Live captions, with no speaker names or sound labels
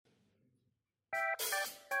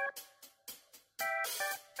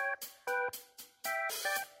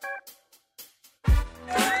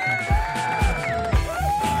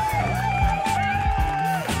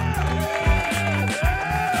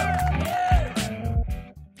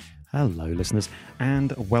Hello, listeners,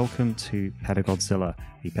 and welcome to Pedagodzilla,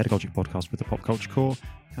 the pedagogic podcast with the pop culture core,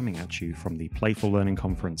 coming at you from the Playful Learning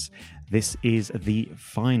Conference. This is the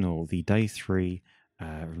final, the day 3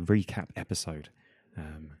 recap episode.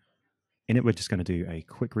 In it, we're just going to do a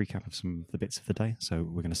quick recap of some of the bits of the day. So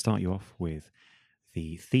we're going to start you off with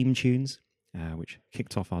the theme tunes, which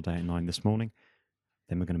kicked off our day at 9 this morning.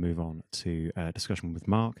 Then we're going to move on to a discussion with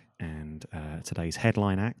Mark and today's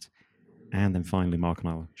headline act. And then finally, Mark and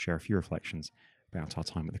I will share a few reflections about our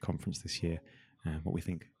time at the conference this year, what we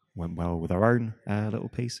think went well with our own little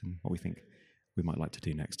piece and what we think we might like to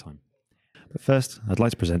do next time. But first, I'd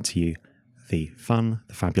like to present to you the fun,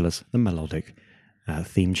 the fabulous, the melodic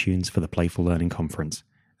theme tunes for the Playful Learning Conference,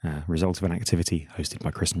 result of an activity hosted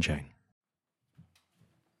by Chris and Jane.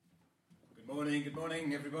 Good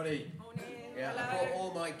morning, everybody. Morning. Yeah, Hello. I brought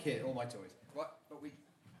all my kit, all my toys. What? But we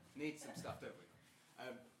need some stuff, don't we?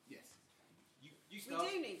 Yes. You start.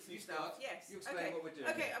 We do need some stuff. Yes. You explain what we're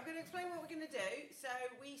doing. Okay, I'm going to explain what we're going to do. So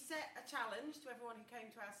we set a challenge to everyone who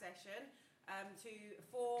came to our session to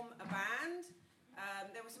form a band.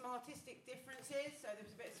 There were some artistic differences, so there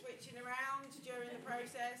was a bit of switching around during the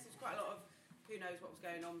process. There's quite a lot of who knows what was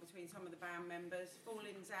going on between some of the band members,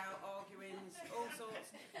 fallings out, arguings, all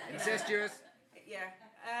sorts. Incestuous. Yeah,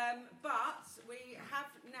 but we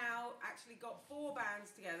have now actually got 4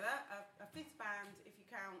 bands together, a 5th band if you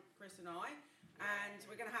count Chris and I, and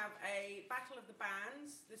we're going to have a battle of the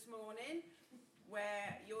bands this morning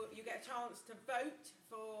where you get a chance to vote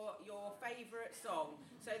for your favourite song.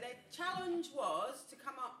 So the challenge was to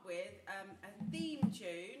come up with a theme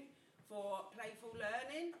tune for Playful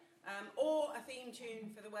Learning, or a theme tune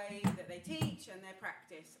for the way that they teach and their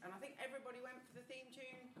practice. And I think everybody went for the theme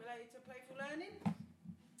tune related to Playful Learning.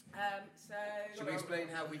 Should we explain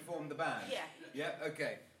how we formed the band? Yeah. Yeah,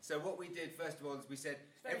 okay. So what we did, first of all, is we said...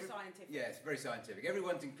 It's very scientific. Yeah, it's very scientific.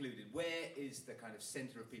 Everyone's included. Where is the kind of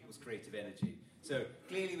centre of people's creative energy? So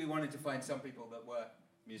clearly we wanted to find some people that were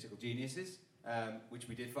musical geniuses, which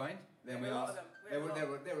we did find. Then There we were a lot asked... of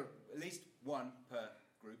them. There were at least one per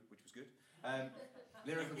group, which was good.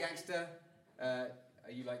 Lyrical gangster, are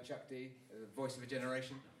you like Chuck D, voice of a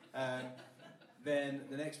generation? Then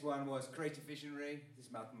the next one was creative visionary. This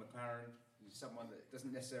is Malcolm McLaren, who's someone that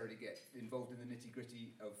doesn't necessarily get involved in the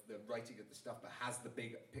nitty-gritty of the writing of the stuff, but has the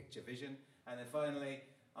big picture vision. And then finally,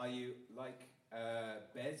 are you like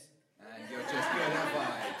Bez? And you're just good at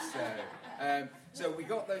vibes. So we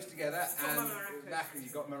got those together, and you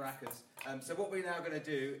got maracas. So what we're now going to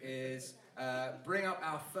do is bring up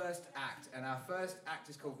our first act, and our first act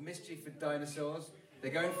is called Mischief for Dinosaurs. They're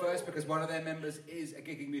going first because one of their members is a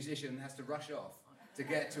gigging musician and has to rush off to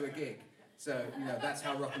get to a gig. So, that's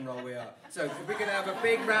how rock and roll we are. So if we can have a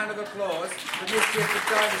big round of applause for Mischief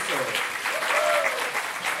for Dinosaurs.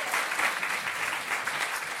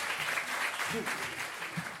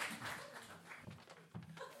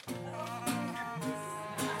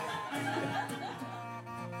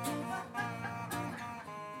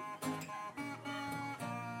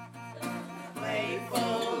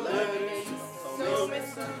 Playful learning, so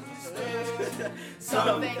misunderstood.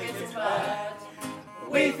 Some think it's bad,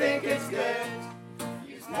 we think it's good.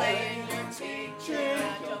 Use play in your teaching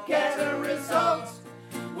and you'll get a result.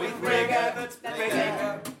 With rigor that's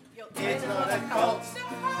bigger, it's not a cult.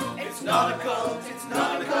 It's not a cult, it's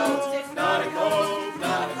not a cult, it's not a cult,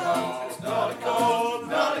 not a cult, it's not a cult,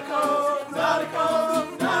 not a cult, not a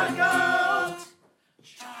cult, not a cult.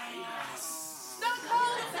 Join us. Not a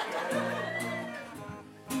cult.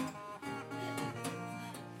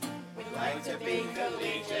 We like to be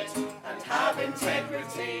collegiate and have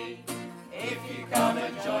integrity. If you come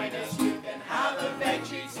and join us, you can have a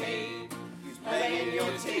veggie tea. Use play in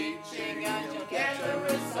your teaching and you'll get a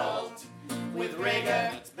result. With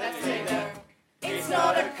rigor that's bigger. It's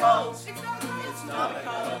not a cult. It's not a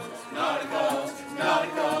cult. It's not a cult. It's not a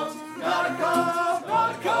cult. It's not a cult.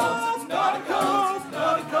 Not a cult. It's not a cult. It's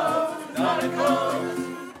not a cult. It's not a cult.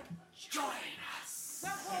 Join us.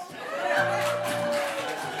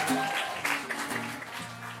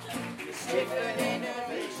 Different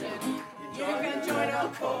innovation. You can join our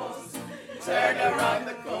cause. Turn around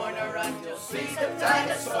the corner and you'll see some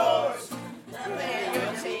dinosaurs. Play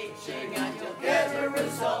your teaching and you'll get a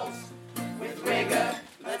result. With rigor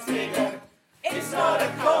that's bigger. It's not a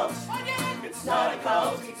cult. It's not a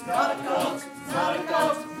cult. It's not a cult. It's not a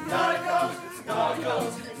cult. It's not a cult. It's not a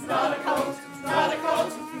cult. It's not a cult. It's not a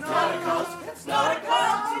cult. It's not a cult. It's not a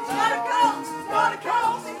cult. It's not a cult. It's not a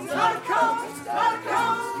cult. It's not a cult. It's not a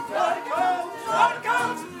cult. It's not a cult. It's not a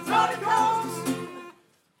cult. It's not a cult.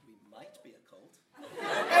 We might be a cult.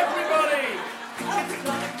 Everybody! It's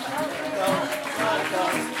not a cult. It's not a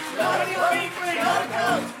cult. It's not a cult. It's not a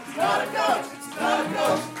cult.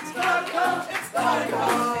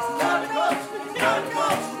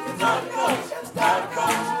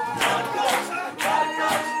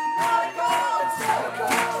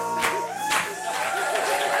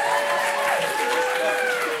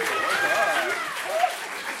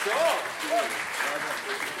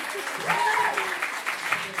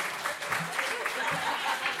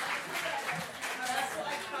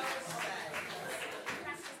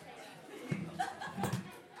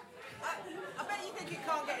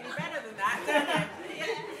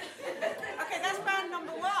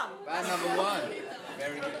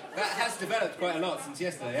 developed quite a lot since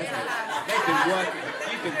yesterday, hasn't it? They've been working.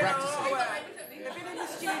 You've been practicing. They've been in the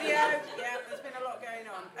studio. Yeah, there's been a lot going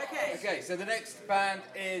on. Okay. Okay, so the next band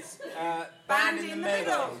is Band in the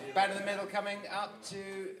Middle. Band in the Middle coming up to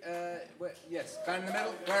yes, Band in the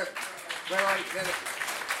Middle. Where are you?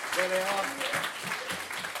 There they are.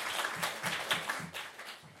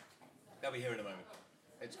 They'll be here in a moment.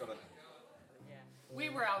 It's got a. We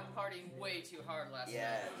were out partying way too hard last night.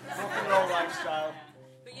 Rock and roll lifestyle.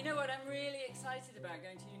 But you know what? I'm really excited about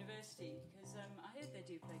going to university because I heard they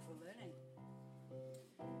do playful learning.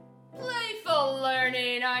 Playful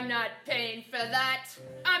learning, I'm not paying for that.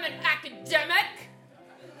 I'm an academic.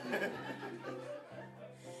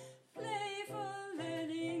 Playful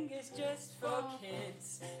learning is just for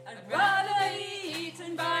kids. I'd rather be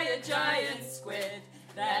eaten by a giant squid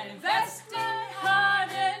than invest a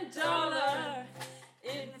hard-earned dollar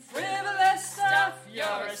in frivolous stuff.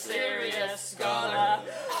 You're a serious scholar.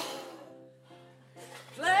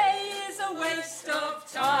 Play is a waste of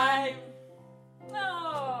time.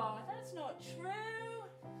 No, that's not true.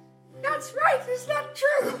 That's right, it's not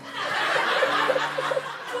true.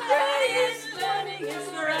 Play is learning is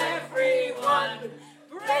for everyone.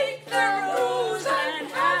 Break the rules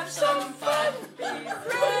and have some fun. Be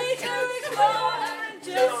free to explore and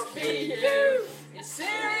just be you. It's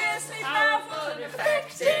seriously powerful and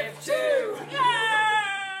effective too.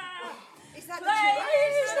 Yeah! Is that Play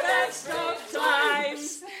is the best of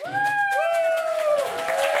times.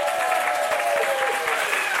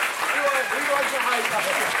 Who wants a high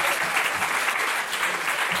five?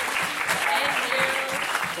 Thank you.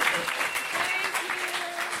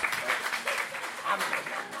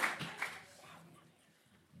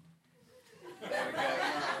 There we go.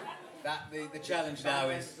 The challenge now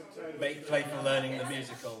is make Playful Learning the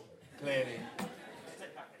musical, clearly.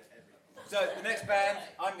 So the next band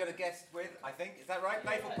I'm going to guest with, I think, is that right?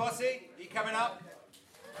 Playful Posse, are you coming up?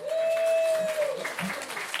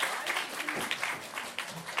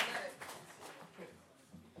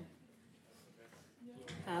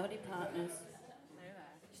 Howdy, partners.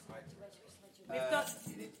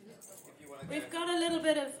 We've got a little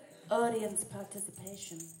bit of audience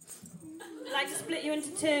participation. I'd like to split you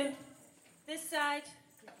into two. This side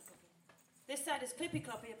is Clippy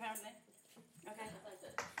Cloppy, apparently. Okay.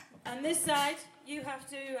 And this side, you have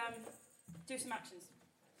to do some actions.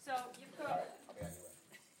 So you've got. This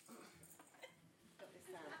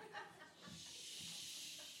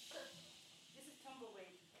is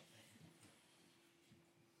tumbleweed.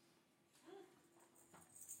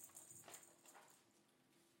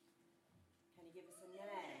 Can you give us a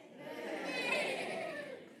name?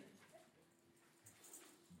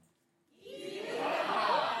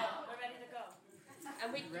 We're ready to go. And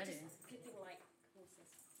we Ready. just clipping like horses.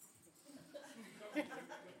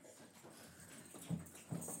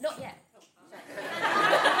 Not yet.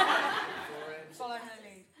 Follow her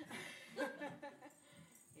lead.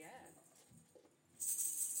 Yeah.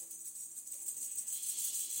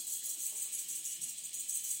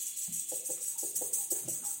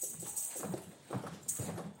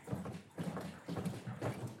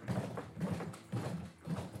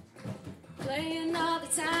 Playing all the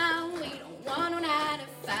time, we don't want no 9 to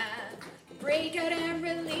 5. Break out and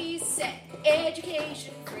release, set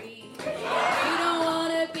education free. We don't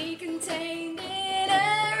want to be contained in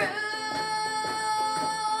a room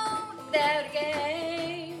without a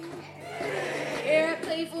game. Here at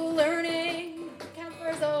Playful Learning,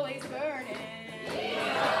 campfire's always burning.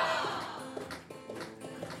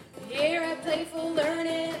 Here at Playful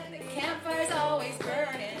Learning, the campfire's always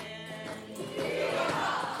burning.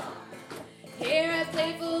 Here at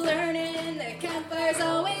Playful Learning, the campfire's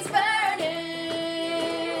always burning.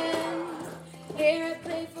 Here at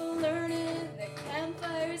Playful Learning, the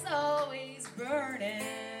campfire's always burning.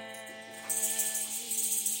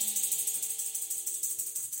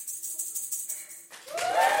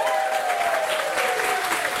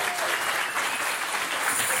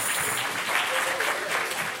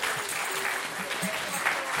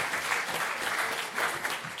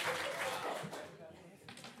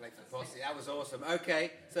 Playful Posse, that was awesome.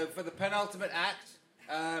 Okay, so for the penultimate act,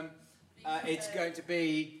 it's going to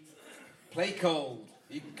be Play Cold.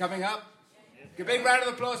 Are you coming up? A big round of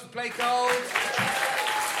applause for Play Cold. Oh,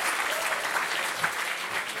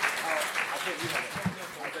 I think you have it.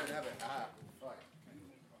 I don't have it. Ah, right.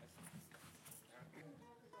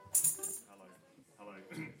 Hello.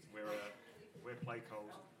 We're Play Cold.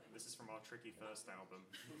 This is from our tricky first album.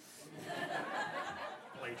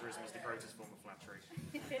 Plagiarism is the greatest form of flattery.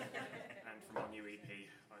 And from our new EP,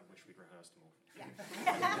 I wish we'd rehearsed more.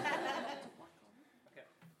 Okay.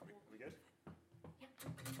 Are we good?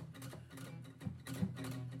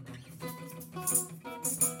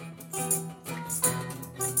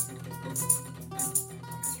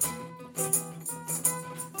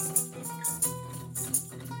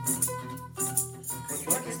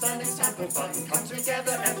 it's time for fun. Come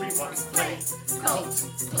together, everyone. Play, cult,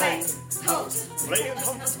 play, cult. Play and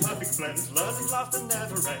hunt is perfect blend. Learn and laugh and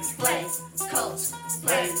never end. Play, cult,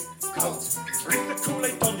 play, cult. Drink the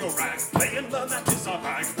Kool-Aid on your rag. Play and learn, that is our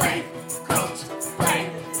bag. Play, cult,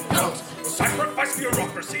 play, cult. Sacrifice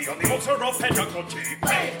bureaucracy on the altar of pedagogy.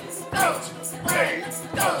 Play, cult, play,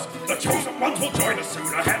 cult. The chosen ones will join us soon.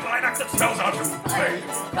 A headline act that spells our doom. Play,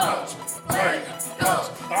 cult, play,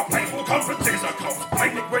 cult. Our playful conference is a cult.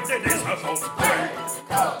 Playing with it is her fault. Play,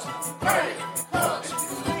 cult, play, cult.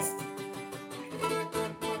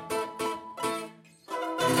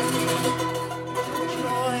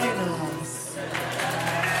 Join us.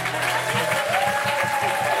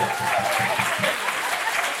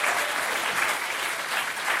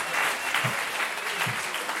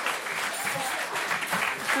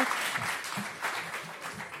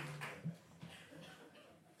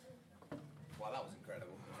 Wow, that was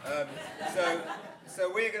incredible. So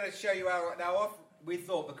we're going to show you our... Now, we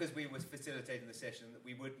thought because we was facilitating the session that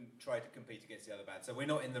we wouldn't try to compete against the other band, so we're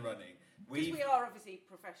not in the running. Because we are obviously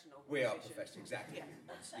professional. We are musicians. professional, exactly. Yeah.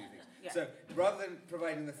 Let's do things. Yeah. So rather than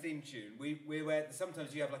providing the theme tune,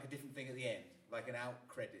 sometimes you have like a different thing at the end, like an out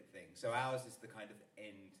credit thing. So ours is the kind of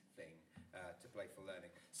end thing to Playful Learning.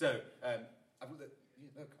 So I've got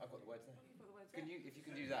the words there. If you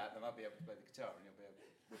can do that, then I'll be able to play the guitar, and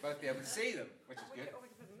we'll both be able to see them, which is good. Or we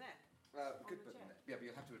can put them there. We could put them there. Yeah, but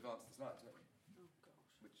you'll have to advance the slides, won't you?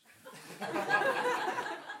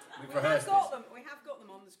 We've rehearsed this. We have got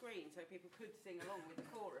them on the screen, so people could sing along with the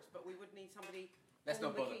chorus, but we would need somebody Let's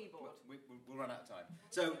on not the bother. keyboard. We'll run out of time.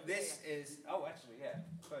 So this is... Oh, actually, yeah.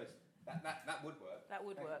 I suppose that would work. That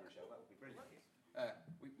would Thank work. You, Michelle. That would be brilliant.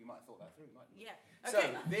 We might have thought that through, mightn't we? Yeah. So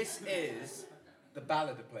Okay. this is the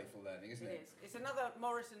Ballad of Playful Learning, isn't It it? is. It's another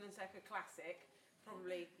Morrison and Secker classic.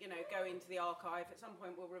 Probably, go into the archive. At some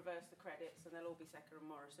point, we'll reverse the credits, and they'll all be Secker and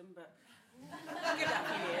Morrison. But give that a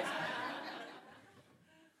few years.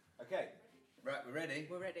 Okay. Right, we're ready.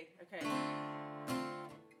 We're ready. Okay.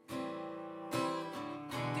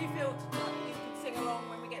 Do you feel like you can sing along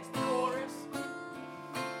when we get to the chorus?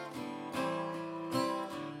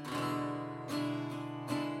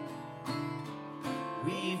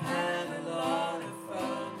 We've had a lot of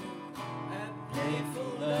fun and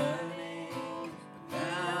playful learning, but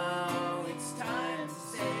now it's time to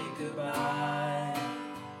say goodbye.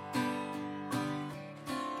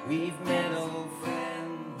 We've met old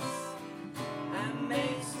friends and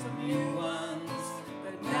made some new ones,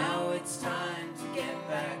 but now it's time to get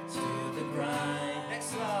back to the grind. Next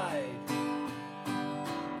slide.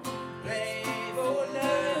 Playful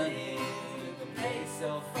learning with a place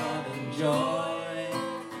of fun and joy.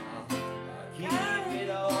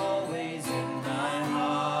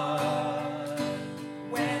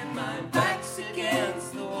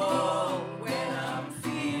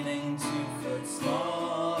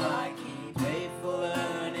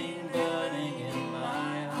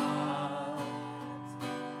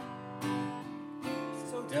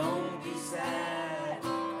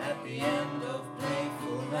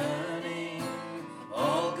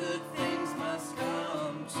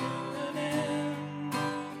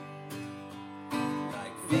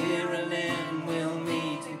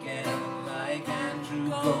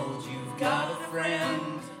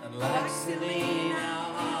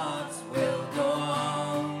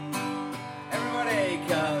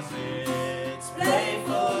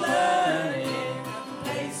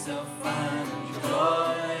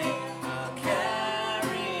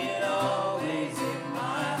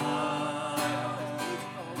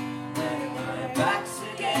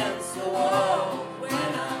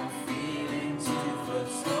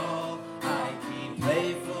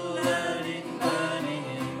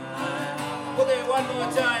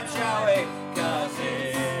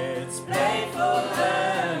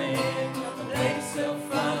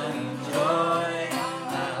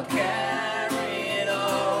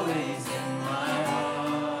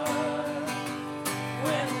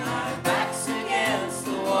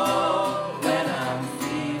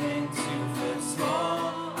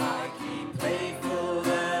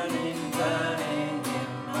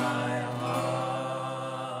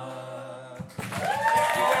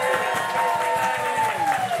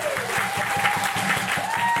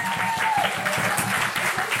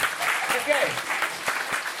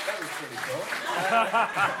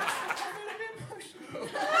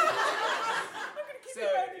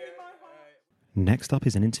 Next up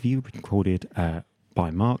is an interview recorded by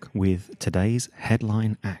Mark with today's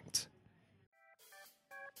headline act.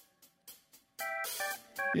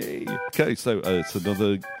 Yay. Okay, so it's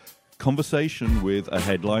another conversation with a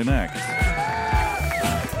headline act.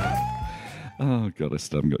 Oh God, I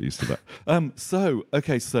still haven't got used to that. So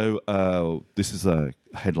this is a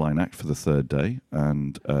headline act for the third day,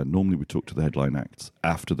 and normally we talk to the headline acts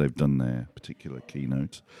after they've done their particular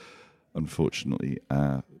keynote. Unfortunately,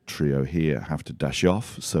 our trio here have to dash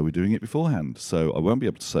off, so we're doing it beforehand. So I won't be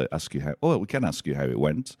able to ask you how. Oh, we can ask you how it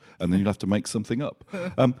went, and then you'll have to make something up.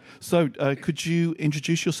 Could you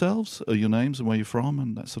introduce yourselves, your names, and where you're from,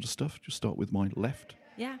 and that sort of stuff? Just start with my left.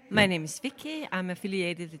 Yeah, my name is Vicky. I'm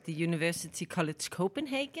affiliated at the University College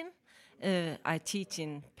Copenhagen. I teach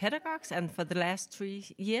in pedagogues, and for the last 3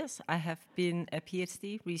 years, I have been a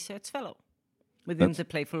PhD research fellow within the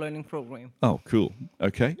Playful Learning program. Oh, cool.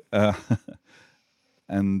 Okay.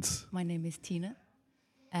 And my name is Tina,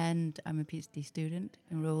 and I'm a PhD student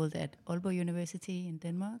enrolled at Aalborg University in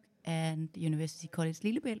Denmark and University College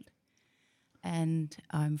Lillebælt. And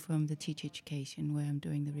I'm from the Teach Education, where I'm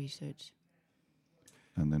doing the research.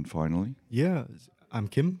 And then finally? Yeah, I'm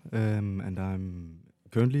Kim, and I'm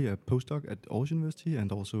currently a postdoc at Aarhus University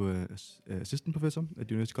and also an assistant professor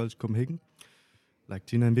at University College Copenhagen. Like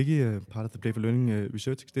Tina and Vicky, part of the Playful Learning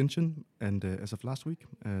Research Extension, and as of last week,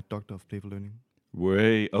 a doctor of Playful Learning.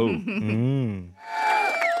 Way, Thank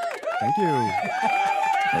you.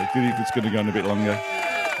 Good if it's going to go on a bit longer.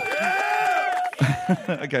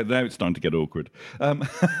 Okay, now it's time to get awkward.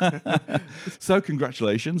 So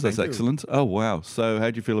congratulations, that's excellent. Oh wow! So how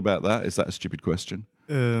do you feel about that? Is that a stupid question?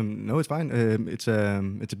 No, it's fine. It's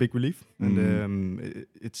a big relief, and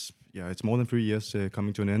it's more than 3 years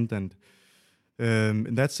coming to an end, and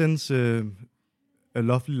in that sense, a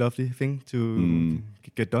lovely thing to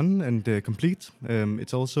get done and complete.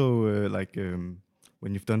 It's also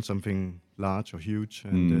when you've done something large or huge,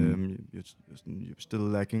 and you're still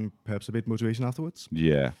lacking perhaps a bit motivation afterwards.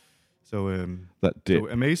 Yeah. So that dip. So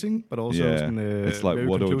amazing, but also it's like,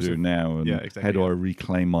 what do I do now? And how do I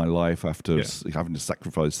reclaim my life after having to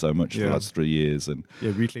sacrifice so much for the last 3 years? And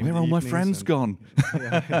where are all my friends gone?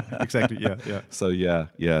 Exactly. Yeah. So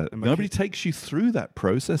nobody takes you through that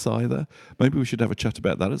process either. Maybe we should have a chat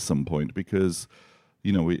about that at some point, because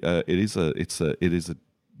it is a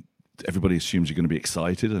everybody assumes you're going to be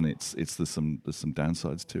excited, and there's some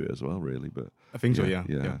downsides to it as well, really. But I think so.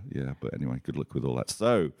 Yeah. But anyway, good luck with all that.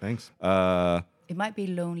 So thanks. It might be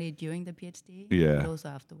lonely during the PhD, but also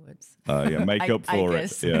afterwards. Make up for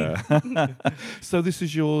it. Yeah. So this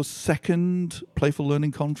is your second Playful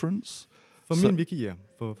Learning conference? For me and Vicky, yeah.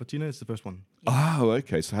 For Tina, it's the first one. Yeah. Oh,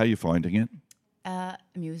 okay. So how are you finding it?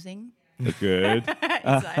 Amusing. Good.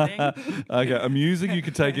 Exciting. Okay, amusing you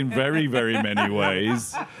could take in very, very many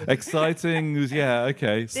ways. Exciting, yeah,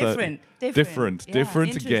 okay. So different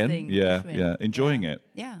again. Yeah. Enjoying it.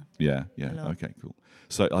 Yeah. Okay, cool.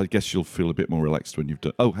 So I guess you'll feel a bit more relaxed when you've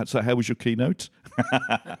done. Oh, so how was your keynote?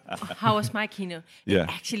 How was my keynote? Yeah. It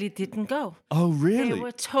actually didn't go. Oh, really? They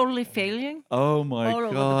were totally failing. Oh my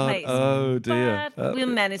all God! Over the place. Oh dear. But we'll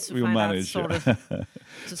manage to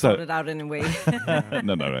sort it out anyway.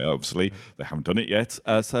 No. Obviously, they haven't done it yet.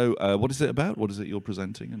 So what is it about? What is it you're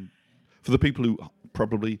presenting? And for the people who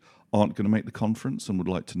probably aren't going to make the conference and would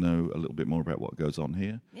like to know a little bit more about what goes on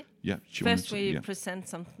here. Yeah. First, we present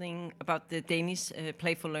something about the Danish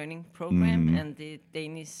Playful Learning program and the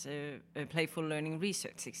Danish Playful Learning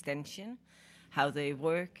Research Extension, how they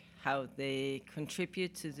work, how they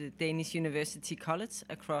contribute to the Danish University College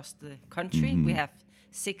across the country. We have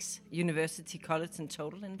 6 university colleges in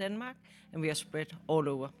total in Denmark, and we are spread all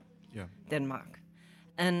over Denmark.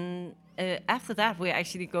 And after that, we're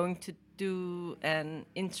actually going to do an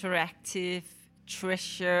interactive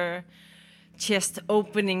treasure chest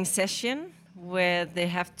opening session where they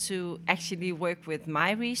have to actually work with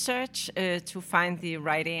my research to find the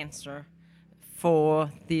right answer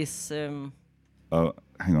for this.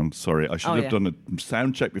 Hang on, sorry. I should have done a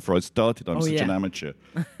sound check before I started. I'm such an amateur.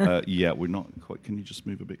 We're not quite. Can you just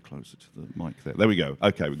move a bit closer to the mic there? There we go.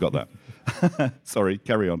 Okay, we got that. Sorry,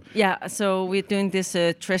 carry on. Yeah, so we're doing this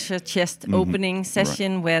treasure chest opening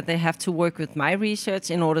session where they have to work with my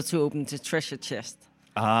research in order to open the treasure chest.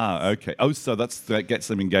 Ah, okay. Oh, so that gets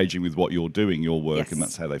them engaging with what you're doing, your work, and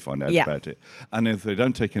that's how they find out about it. And if they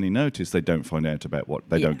don't take any notice, they don't find out about what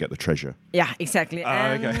they don't get the treasure. Yeah, exactly.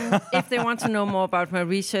 Okay. If they want to know more about my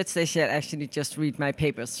research, they should actually just read my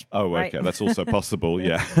papers. Oh, okay. Right? That's also possible.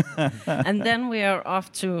 Yeah. And then we are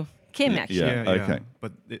off to Kim. Actually. Yeah. Okay.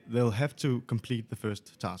 But they'll have to complete the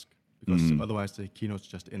first task because otherwise the keynote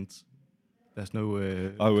just ends. There's no.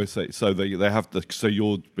 I would say so. They have the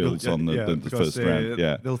your builds on the first round.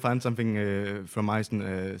 Yeah, they'll find something from Eisen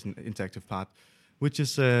as an interactive part, which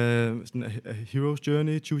is a hero's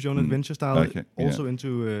journey, choose your own adventure style. Okay, also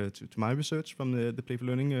into to my research from the Playful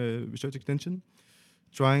Learning Research Extension,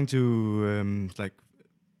 trying to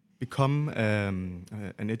become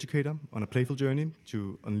an educator on a playful journey to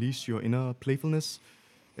unleash your inner playfulness,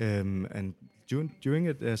 and during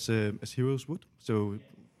it as heroes would. So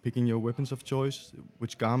picking your weapons of choice,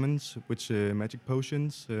 which garments, which magic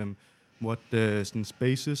potions, what some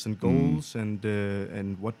spaces and goals,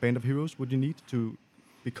 and what band of heroes would you need to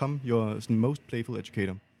become your most playful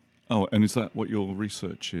educator. Oh, and is that what your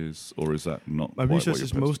research is, or is that not? My quite research what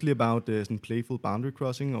is you're mostly about some playful boundary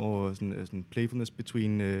crossing or some playfulness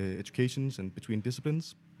between educations and between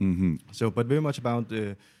disciplines. Mm-hmm. So, but very much about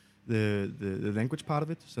the language part of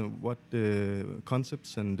it. So, what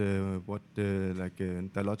concepts and what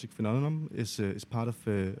dialogic phenomenon is part of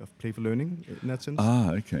playful learning in that sense.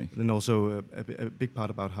 Ah, okay. Then also a big part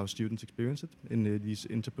about how students experience it in these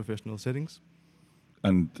interprofessional settings.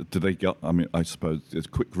 And do they get? I mean, I suppose a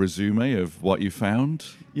quick resume of what you found.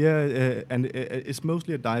 Yeah, and it's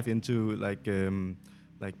mostly a dive into like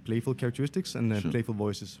playful characteristics and Sure. playful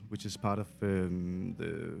voices, which is part of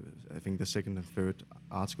I think the second and third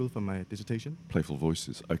article for my dissertation. Playful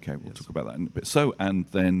voices. Okay, we'll talk about that in a bit. So, and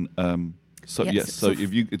then, Yes, So, so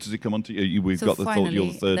if you does it come on to you? We've so got your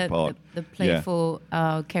finally, third part. The playful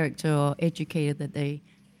character or educator that they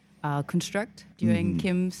construct during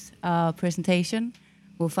Kim's presentation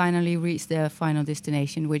will finally reach their final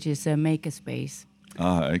destination, which is a makerspace.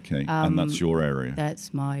 Ah, okay. And that's your area.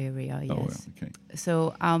 That's my area, yes. Oh, well, okay.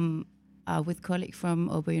 So with colleague from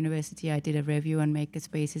Aalborg University, I did a review on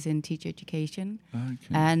makerspaces in teacher education.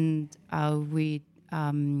 Okay. And we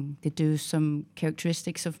deduce some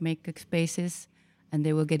characteristics of makerspaces, and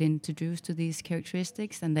they will get introduced to these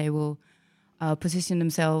characteristics, and they will position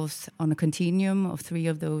themselves on a continuum of 3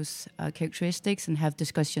 of those characteristics and have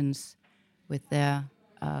discussions with their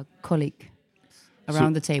colleague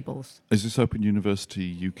around the tables. Is this Open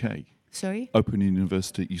University UK? Sorry? Open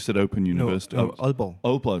University. You said Open University. No, Aalborg.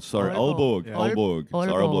 Aalborg. Sorry, Aalborg. Yeah. Aalborg.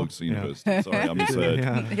 Sorry, Aalborg's University. Sorry, I misheard.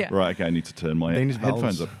 Yeah. Right. Okay, I need to turn my Danish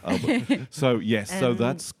headphones vowels. up. Aalborg. So yes. So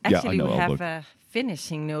that's I Actually, know we Aalborg. have a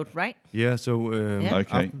finishing note, right? Yeah, so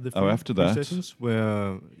Okay. after the After that. sessions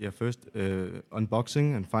where first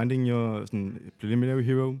unboxing and finding your preliminary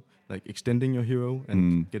hero, like extending your hero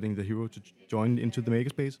and getting the hero to join into the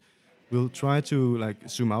makerspace, we'll try to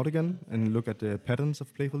zoom out again and look at the patterns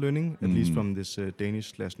of playful learning, at least from this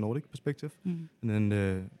Danish/Nordic perspective, and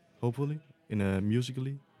then hopefully in a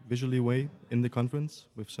visually way in the conference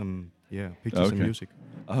with some pictures and music.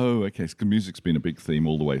 Oh, okay. So music's been a big theme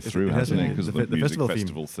all the way through, it has hasn't it? been. Because of The the music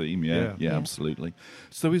festival theme. Yeah. Yeah, absolutely.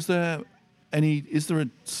 So is there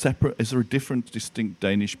a different, distinct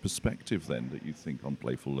Danish perspective then that you think on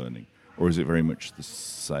playful learning? Or is it very much the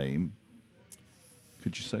same?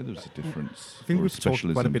 Could you say there's a difference? I think or we've talked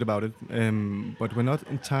quite a bit about it, but we're not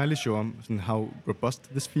entirely sure on how robust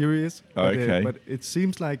this theory is. Okay. But it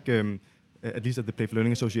seems like, at least at the Playful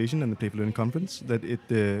Learning Association and the Playful Learning Conference, that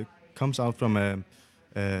it comes out from a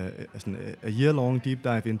year-long deep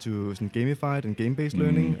dive into gamified and game-based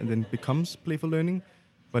learning, and then becomes playful learning.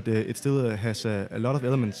 But it still has a lot of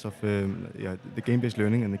elements of the game-based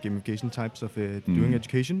learning and the gamification types of doing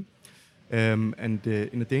education. And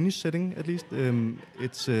in a Danish setting, at least,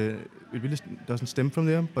 it really doesn't stem from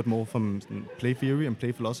there, but more from play theory and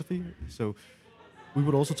play philosophy. So we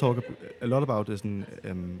would also talk a lot about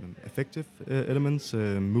affective elements,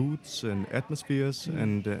 moods, and atmospheres,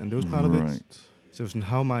 and those part of it. So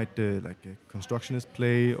how might constructionist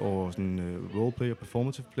play or role play or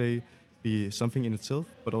performative play be something in itself,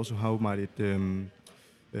 but also how might it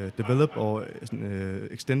develop or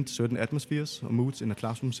extend certain atmospheres or moods in a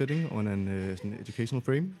classroom setting or in an educational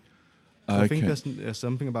frame. So I think there's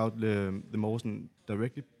something about the more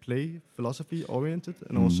directly play philosophy oriented,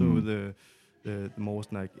 and also the more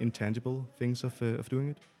intangible things of doing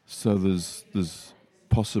it. So there's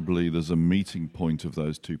possibly a meeting point of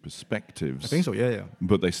those two perspectives. I think so. Yeah.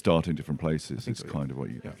 But they start in different places. It's so, kind of what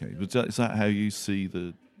you. Yeah. Okay. Is that how you see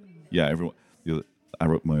the? Yeah. Everyone.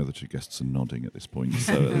 My other 2 guests are nodding at this point,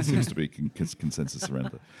 so there seems to be consensus around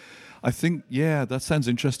that. I think, that sounds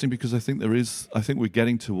interesting, because I think we're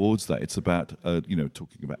getting towards that. It's about,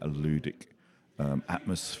 talking about a ludic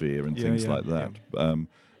atmosphere and things like that,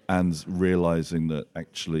 and realizing that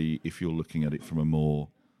actually, if you're looking at it from a more,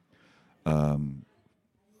 I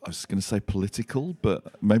was going to say political,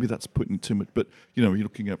 but maybe that's putting too much. But you're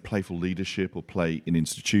looking at playful leadership or play in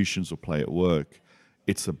institutions or play at work.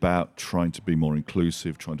 It's about trying to be more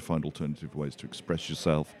inclusive, trying to find alternative ways to express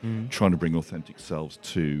yourself, trying to bring authentic selves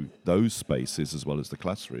to those spaces as well as the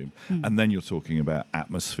classroom. And then you're talking about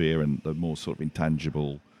atmosphere and the more sort of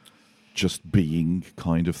intangible, just being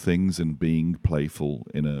kind of things, and being playful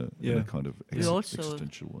in a kind of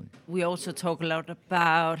existential way. We also talk a lot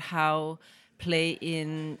about how play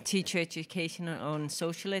in teacher education or on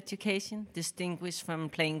social education, distinguished from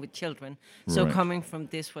playing with children. So Right. coming from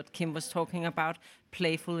this, what Kim was talking about,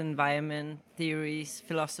 playful environment, theories,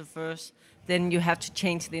 philosophers, then you have to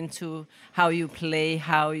change it into how you play,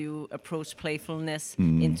 how you approach playfulness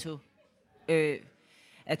into a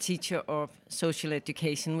teacher of social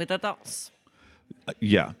education with adults.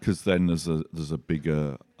 Yeah, because then there's a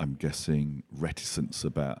bigger, I'm guessing, reticence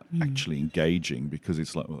about actually engaging, because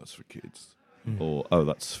it's like, well, that's for kids, or oh,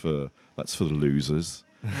 that's for the losers.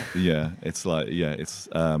 Yeah, it's like, yeah, it's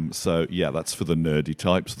so yeah, that's for the nerdy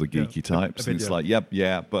types, the geeky types, and it's like, yep,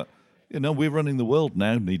 yeah, but you know, we're running the world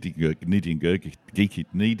now, needy and geeky,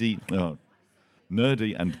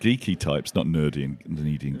 nerdy and geeky types, not nerdy and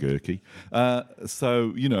needy and gurky.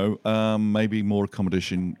 So you know, maybe more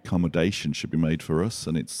accommodation should be made for us,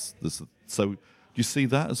 and so you see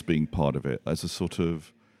that as being part of it, as a sort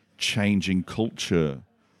of changing culture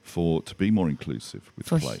to be more inclusive with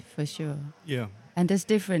play. For sure. Yeah. And there's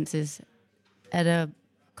differences at a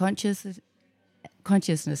consciousness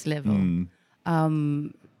level.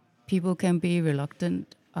 People can be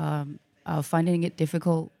reluctant, are finding it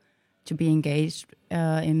difficult to be engaged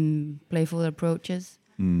in playful approaches.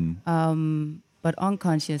 But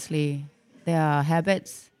unconsciously, there are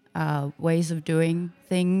habits, ways of doing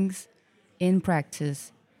things in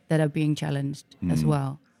practice that are being challenged as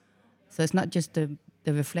well. So it's not just the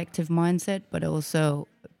reflective mindset, but also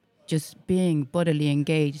just being bodily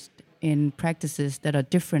engaged in practices that are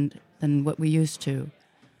different than what we used to.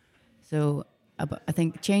 So I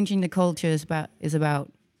think changing the culture is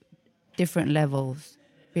about different levels,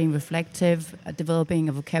 being reflective, developing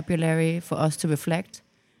a vocabulary for us to reflect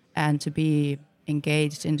and to be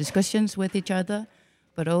engaged in discussions with each other,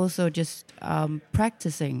 but also just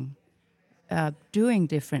practicing, doing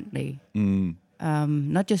differently,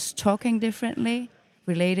 not just talking differently,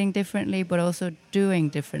 relating differently, but also doing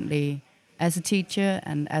differently as a teacher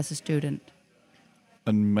and as a student.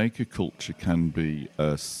 And maker culture can be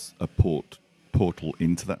a portal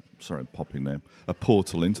into that. Sorry, I'm popping there. A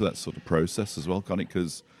portal into that sort of process as well, can't it?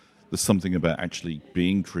 Because there's something about actually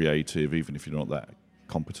being creative, even if you're not that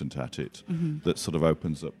competent at it, that sort of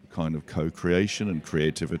opens up kind of co-creation and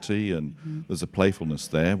creativity, and there's a playfulness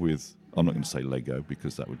there with, I'm not going to say Lego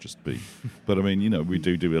because that would just be, but I mean, you know, we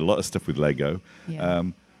do a lot of stuff with Lego. Yeah.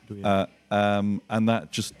 And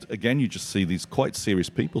that just, again, you just see these quite serious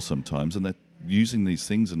people sometimes, and they're using these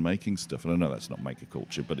things and making stuff. And I know that's not maker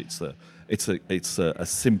culture, but it's a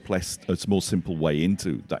more simple way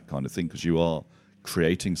into that kind of thing, because you are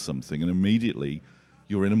creating something, and immediately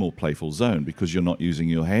you're in a more playful zone because you're not using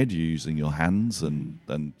your head, you're using your hands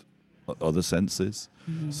and other senses.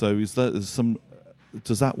 So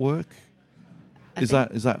does that work? Is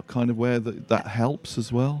that kind of where that helps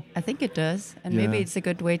as well? I think it does, and maybe it's a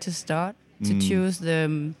good way to start, to choose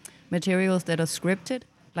the materials that are scripted,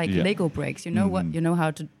 like Lego bricks. You know what? You know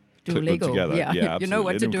how to do Lego. Together. Yeah, you know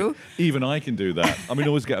what to do. Even I can do that. I mean, I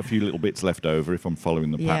always get a few little bits left over if I'm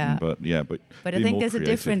following the pattern. But I think there's a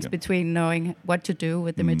difference between knowing what to do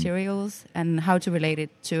with the materials and how to relate it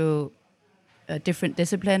to different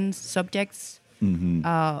disciplines, subjects.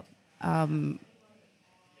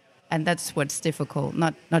 And that's what's difficult.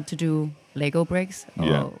 Not to do Lego bricks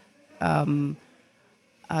or to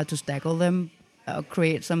staggle them,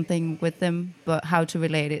 create something with them, but how to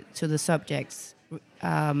relate it to the subjects.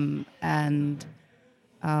 And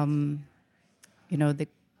you know, the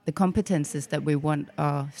competences that we want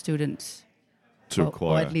our students to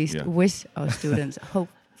acquire, or at least wish our students, hope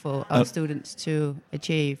for our students to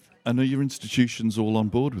achieve. I know your institution's all on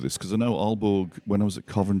board with this, because I know Aalborg, when I was at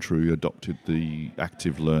Coventry, adopted the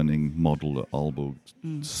active learning model that Aalborg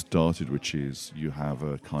started, which is you have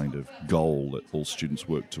a kind of goal that all students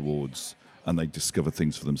work towards, and they discover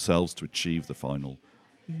things for themselves to achieve the final.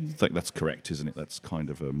 I think that's correct, isn't it? That's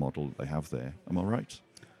kind of a model that they have there. Am I right?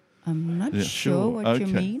 I'm not sure what you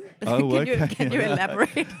mean. Oh, okay. Can you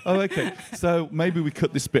elaborate? Oh, okay. So maybe we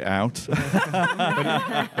cut this bit out.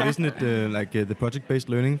 but isn't it like the project-based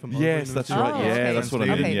learning from? Yes, that's right. Okay. That's what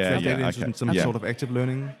I mean. Into some sort of active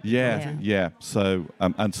learning. So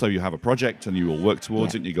and so you have a project, and you all work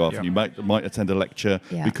towards it. And you go off, and you might attend a lecture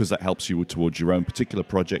because that helps you towards your own particular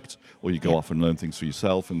project, or you go off and learn things for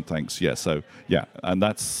yourself. And and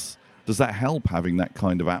does that help, having that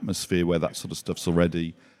kind of atmosphere where that sort of stuff's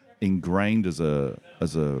already ingrained as a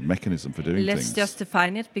mechanism for doing things? Let's just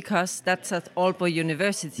define it, because that's at Aalborg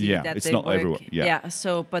University. Yeah, that it's they not work. everyone. Yeah.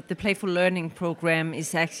 So, but the Playful Learning program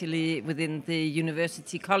is actually within the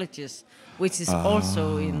university colleges, which is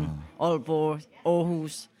also in Aalborg,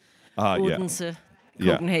 Aarhus, Odense,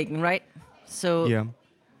 Copenhagen, right? So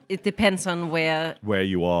it depends on where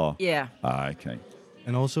you are. Yeah. Okay.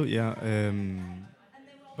 And also,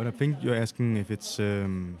 but I think you're asking if it's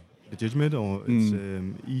legitimate or it's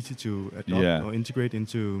easy to adopt or integrate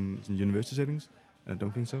into university settings. I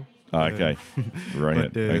don't think so. Okay.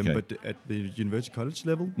 Right. But at the university college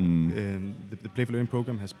level, the Playful Learning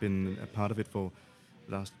program has been a part of it for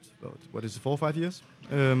last 4 or 5 years.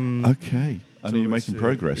 Okay. And you're making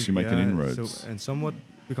progress. You're making inroads. And somewhat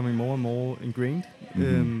becoming more and more ingrained.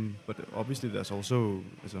 But obviously, there's also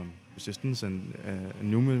some resistance and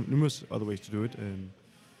numerous other ways to do it.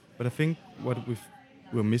 But I think what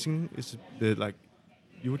we're missing is the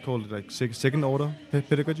you would call it like second order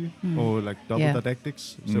pedagogy or like double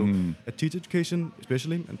didactics. So at teacher education,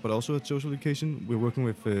 especially, but also at social education, we're working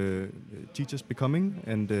with teachers becoming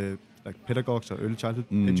and like pedagogues or early childhood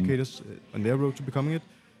educators on their road to becoming it.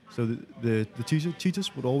 So the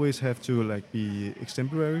teachers would always have to like be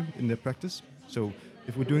extemporary in their practice. So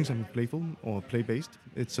if we're doing something playful or play-based,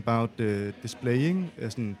 it's about displaying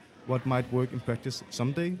as in what might work in practice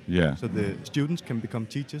someday. Yeah. So the students can become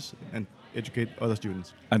teachers and educate other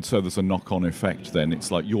students. And so there's a knock-on effect then.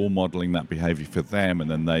 It's like you're modelling that behaviour for them, and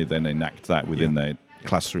then they then enact that within their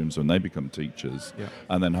classrooms when they become teachers. Yeah.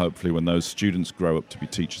 And then hopefully when those students grow up to be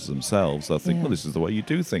teachers themselves, they'll think, well, this is the way you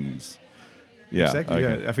do things. Yeah. Exactly.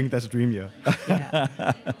 Okay. Yeah. I think that's a dream,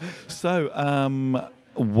 So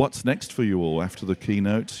what's next for you all after the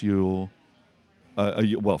keynote?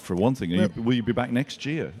 Well, for one thing, will you be back next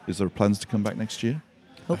year? Is there plans to come back next year?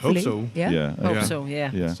 Hopefully. I hope so. Yeah. Hope so,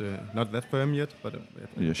 yeah. It's not that firm yet, but I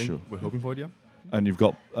think sure. we're hoping for it, And you've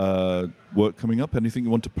got work coming up. Anything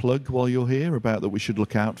you want to plug while you're here about that we should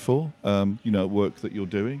look out for? Work that you're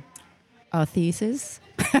doing? Our thesis.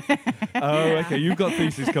 Oh, okay. You've got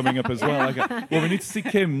thesis coming up as well. Okay. Well, we need to see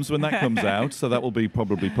Kim's when that comes out, so that will be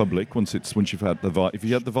probably public once you've had the Viva. If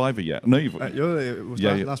you had the Viva yet? No, you've. It was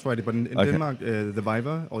last Friday, but in Denmark, the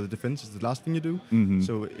Viva or the defense is the last thing you do.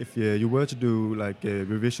 So if you were to do like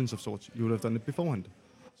revisions of sorts, you would have done it beforehand.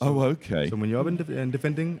 So, okay. So when you're up and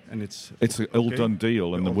defending, and it's an all-done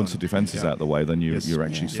deal, and then once the defence is out the way, then you're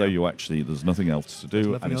actually there's nothing else to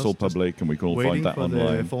do, and it's all public, and we can all find that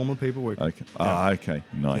online. The formal paperwork. Okay. Okay.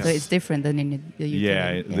 Nice. So it's different than in the UK.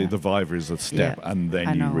 Yeah. The Viva is a step, and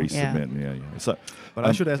then you resubmit. Yeah. So, but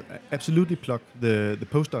I should absolutely plug the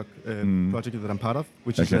postdoc project that I'm part of,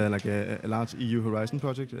 which is like a large EU Horizon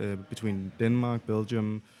project between Denmark,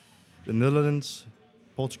 Belgium, the Netherlands,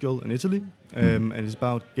 Portugal and Italy, and it's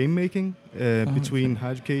about game making between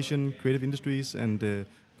higher education, creative industries, and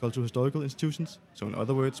cultural historical institutions. So, in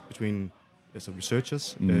other words, between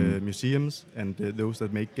researchers, museums, and those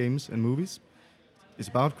that make games and movies. It's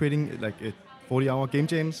about creating like 40-hour game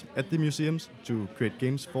jams at the museums to create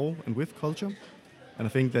games for and with culture. And I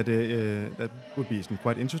think that that would be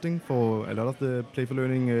quite interesting for a lot of the Playful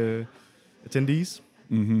Learning attendees.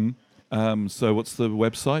 So, what's the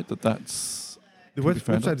website that's? The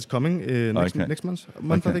website is coming next month,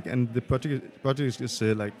 I think, and the project is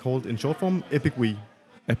like called in short form Epic We.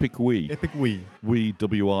 Epic We. Epic We. We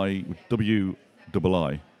W-I.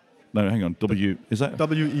 No, hang on. W. Is that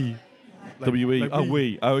W-E? W-E. Like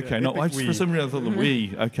we. Oh, okay. No, for some reason I thought the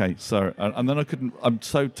we. Okay, sorry. And then I'm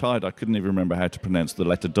so tired I couldn't even remember how to pronounce the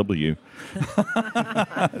letter W.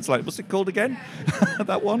 It's like, what's it called again?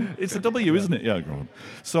 That one? It's a W, isn't it? Yeah, go on.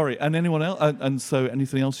 Sorry. And anyone else? And so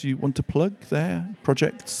anything else you want to plug there?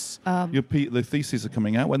 Projects? The theses are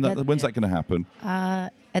coming out. When's that going to happen?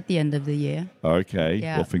 At the end of the year. Okay.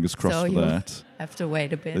 Yeah. Well, fingers crossed for that. Have to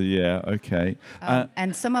wait a bit. Yeah, okay.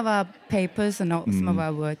 And some of our papers and some of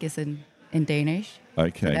our work is in Danish.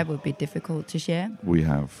 Okay. So that would be difficult to share. We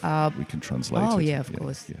can translate it. Oh, yeah, of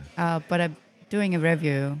course. Yeah. But I'm doing a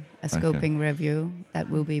review, a scoping review that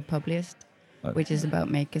will be published, which is about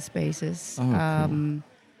maker spaces. Cool.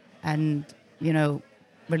 And,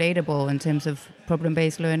 relatable in terms of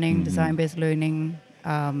problem-based learning, design-based learning.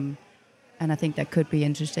 And I think that could be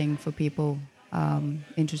interesting for people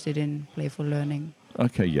interested in playful learning.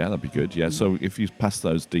 Okay, yeah, that'd be good. Yeah, so if you pass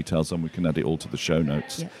those details on, we can add it all to the show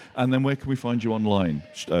notes. Yeah. And then where can we find you online?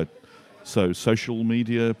 So social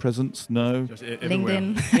media presence? No?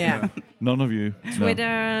 LinkedIn. Yeah. None of you?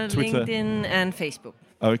 Twitter, LinkedIn, and Facebook.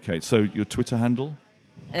 Okay, so your Twitter handle?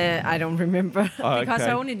 I don't remember because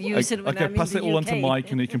I only use it when I'm in the UK. Okay, pass it all on to Mike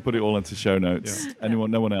and he can put it all into show notes. Yeah.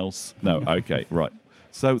 No one else? No, okay, right.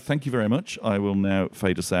 So thank you very much. I will now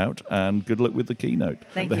fade us out, and good luck with the keynote,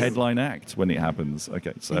 the headline act when it happens.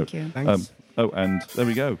 Okay, so thank you. Thanks. And there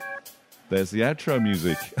we go. There's the outro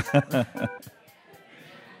music.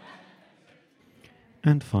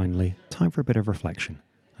 And finally, time for a bit of reflection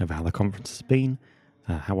over how the conference has been,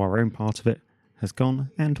 how our own part of it has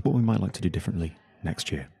gone, and what we might like to do differently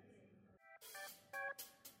next year.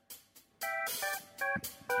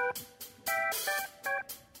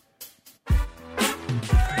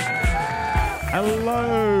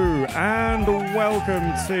 Hello and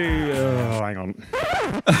welcome to. Hang on.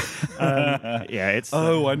 Yeah, it's.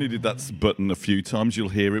 I needed that button a few times. You'll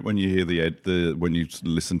hear it when you hear the when you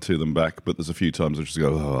listen to them back. But there's a few times I just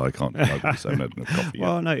go, I can't. I haven't had enough coffee yet.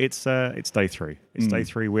 Well, no, it's day 3. It's day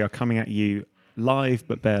 3. We are coming at you live,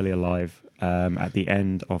 but barely alive, at the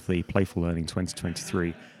end of the Playful Learning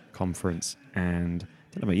 2023 conference. And I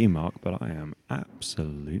don't know about you, Mark, but I am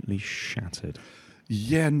absolutely shattered.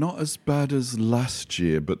 Yeah, not as bad as last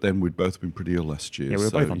year, but then we'd both been pretty ill last year. Yeah, we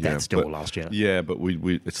were both on death's door last year. Yeah, but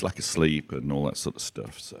we it's lack of sleep and all that sort of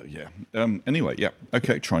stuff. So yeah. Anyway, yeah.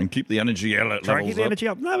 Okay, try and keep the energy levels Try and keep the energy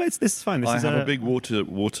up. No, this is fine. I have a big water,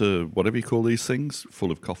 whatever you call these things, full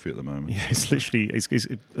of coffee at the moment. Yeah, it's literally.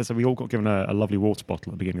 So we all got given a lovely water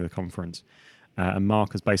bottle at the beginning of the conference. And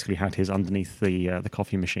Mark has basically had his underneath the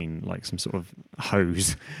coffee machine, like some sort of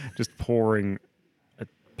hose, just pouring a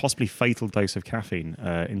possibly fatal dose of caffeine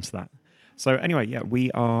into that. So anyway, yeah, we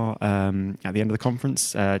are at the end of the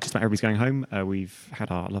conference. Just about everybody's going home. We've had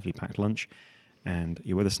our lovely packed lunch, and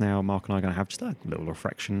you're with us now. Mark and I are going to have just a little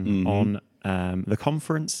reflection on the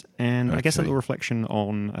conference, and I guess a little reflection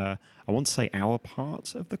on, I want to say, our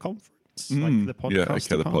part of the conference. Like the podcast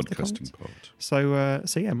the podcasting part.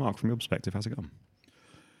 So yeah, Mark, from your perspective, how's it gone?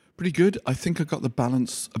 Pretty good. I think I got the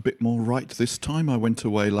balance a bit more right this time. I went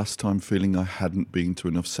away last time feeling I hadn't been to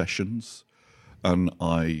enough sessions, and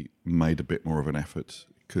I made a bit more of an effort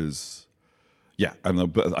because,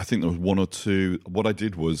 but I think there was one or two. What I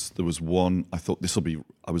did was there was one. I thought this will be.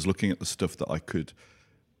 I was looking at the stuff that I could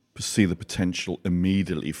see the potential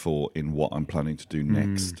immediately for in what I'm planning to do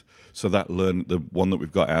next. So that the one that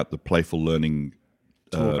we've got out, the Playful Learning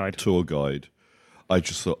tour guide. I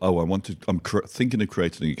just thought, I'm thinking of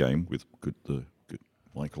creating a game with the good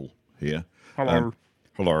Michael here. Hello.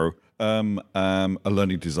 Hello. A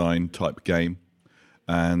learning design type game.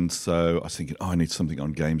 And so I was thinking, I need something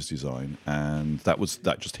on games design. And that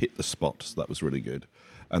just hit the spot. So that was really good.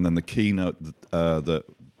 And then the keynote that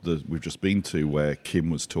we've just been to, where Kim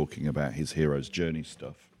was talking about his hero's journey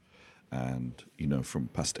stuff. And, from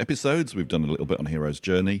past episodes, we've done a little bit on hero's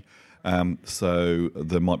journey. So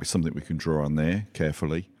there might be something we can draw on there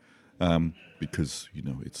carefully, because,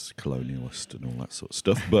 it's colonialist and all that sort of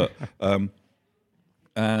stuff. But,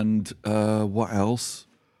 what else?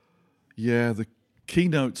 Yeah, the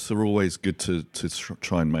keynotes are always good to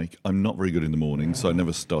try and make. I'm not very good in the morning, so I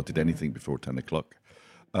never started anything before 10 o'clock.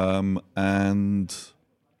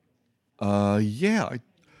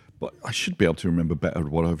 But I should be able to remember better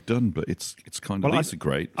what I've done. But it's kind of these are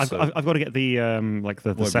great. I've got to get the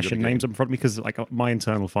the session names up in front of me, because my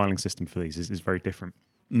internal filing system for these is very different.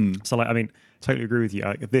 So totally agree with you.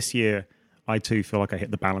 This year, I too feel like I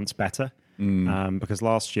hit the balance better. Because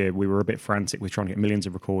last year we were a bit frantic with trying to get millions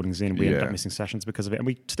of recordings in. We ended up missing sessions because of it, and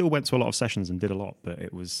we still went to a lot of sessions and did a lot. But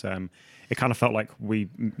it was it kind of felt like we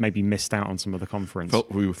maybe missed out on some of the conference.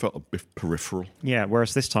 We felt a bit peripheral. Yeah.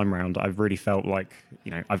 Whereas this time round, I've really felt like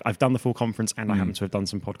I've done the full conference, and I happen to have done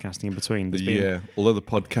some podcasting in between. Although the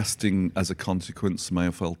podcasting as a consequence may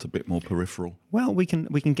have felt a bit more peripheral. Well, we can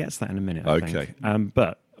get to that in a minute. I think.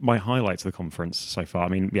 But my highlights of the conference so far,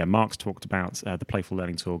 Mark's talked about the Playful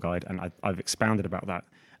Learning Tour Guide, and I've expounded about that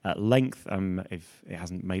at length. If it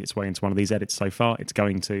hasn't made its way into one of these edits so far, it's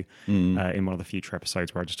going to in one of the future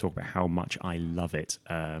episodes, where I just talk about how much I love it.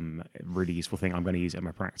 Really useful thing. I'm going to use it in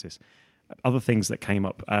my practice. Other things that came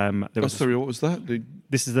up. What was that?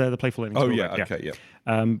 This is the Playful Learning Tour Guide. Okay, yeah.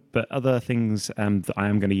 But other things that I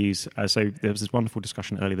am going to use. So there was this wonderful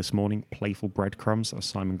discussion earlier this morning, Playful Breadcrumbs, a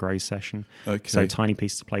Simon Gray's session. Okay. So tiny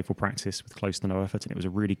pieces of playful practice with close to no effort, and it was a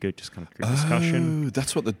really good, just kind of good discussion. Oh,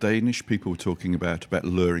 that's what the Danish people were talking about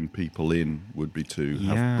luring people in, would be to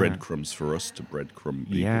have breadcrumbs for us to breadcrumb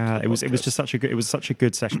people. Yeah, it was just such a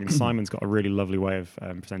good session. And Simon's got a really lovely way of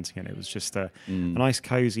presenting it. It was just a nice,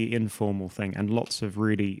 cozy, informal thing, and lots of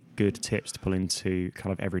really good tips to pull into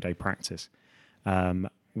kind of everyday practice.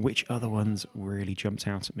 Which other ones really jumped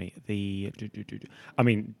out at me?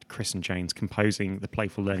 Chris and Jane's composing the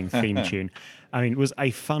Playful Learning theme tune. It was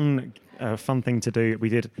a fun thing to do.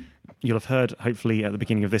 You'll have heard, hopefully, at the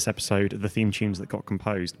beginning of this episode, the theme tunes that got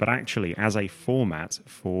composed. But actually, as a format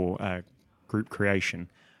for group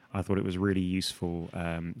creation, I thought it was a really useful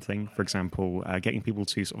thing. For example, getting people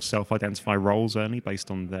to sort of self-identify roles early based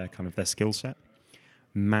on their skill set.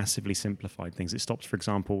 Massively simplified things. It stopped, for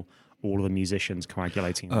example, all of the musicians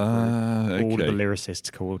coagulating in a group, all of the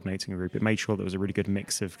lyricists coordinating a group. It made sure there was a really good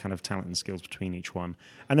mix of kind of talent and skills between each one.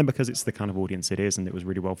 And then because it's the kind of audience it is, and it was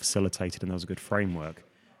really well facilitated, and there was a good framework,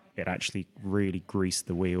 it actually really greased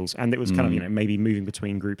the wheels. And it was kind of, maybe moving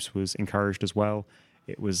between groups was encouraged as well.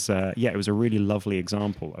 it was a really lovely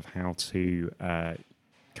example of how to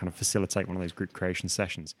kind of facilitate one of those group creation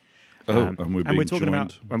sessions. And we're talking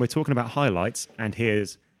joined. about highlights, and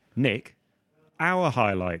here's Nick, our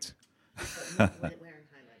highlight. They're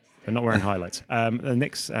not wearing highlights.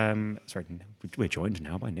 Nick's we're joined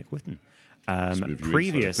now by Nic Whitten.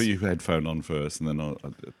 Put your headphone on first, and then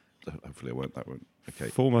hopefully I won't. That won't. Okay.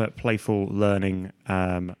 Former Playful Learning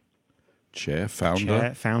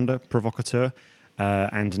founder, provocateur,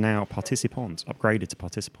 and now participant, upgraded to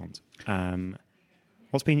participant.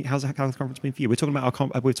 How's the conference been for you? We're talking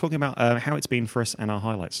about how it's been for us and our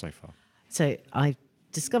highlights so far. So I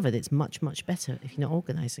discovered it's much, much better if you're not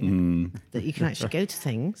organising it. That you can actually go to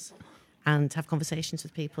things and have conversations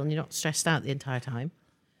with people, and you're not stressed out the entire time.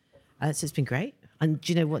 So it's been great. And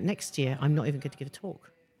do you know what? Next year I'm not even going to give a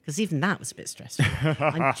talk, because even that was a bit stressful.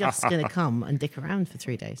 I'm just going to come and dick around for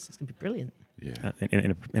 3 days. It's going to be brilliant. Yeah,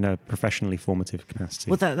 in a professionally formative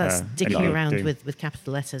capacity. Well, that's dicking around with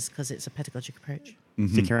capital letters, because it's a pedagogic approach.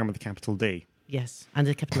 Dicking around with a capital D. Yes, and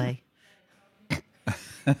a capital A.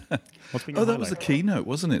 That was the keynote,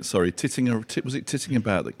 wasn't it? Sorry, was it Titting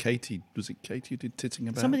About that Katie? Was it Katie who did Titting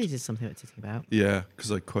About? Somebody did something about Titting About. Yeah,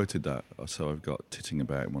 because I quoted that, so I've got Titting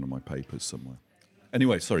About in one of my papers somewhere.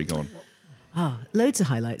 Anyway, sorry, go on. Loads of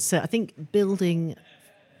highlights. So I think building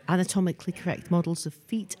anatomically correct models of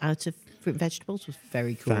feet out of fruit and vegetables was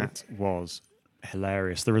very cool. That was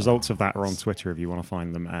hilarious. The results of that are on Twitter if you want to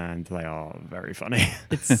find them, and they are very funny.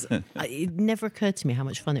 It never occurred to me how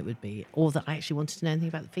much fun it would be, or that I actually wanted to know anything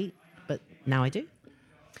about the feet, but now I do.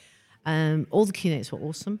 All the keynotes were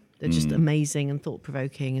awesome. They're just amazing and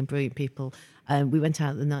thought-provoking and brilliant people. We went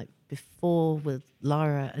out the night before with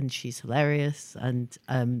Lara, and she's hilarious, and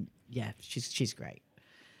she's great.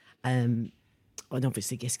 And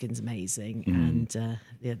obviously Giskin's amazing, and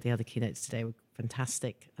the other keynotes today were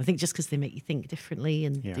fantastic. I think just because they make you think differently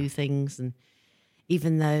and do things, and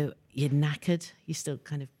even though you're knackered, you still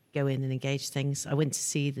kind of go in and engage things. I went to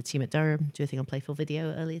see the team at Durham do a thing on Playful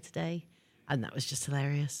video earlier today, and that was just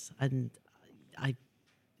hilarious. And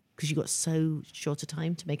because you got so short a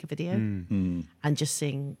time to make a video, and just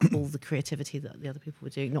seeing all the creativity that the other people were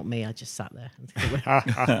doing. Not me, I just sat there.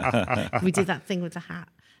 And we did that thing with the hat,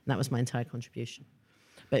 and that was my entire contribution.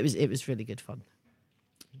 But it was really good fun.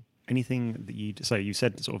 Anything that you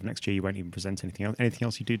said sort of next year you won't even present anything else. Anything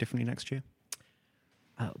else you do differently next year?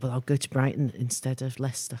 Well, I'll go to Brighton instead of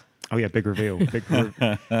Leicester. Oh yeah, big reveal.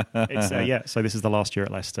 So this is the last year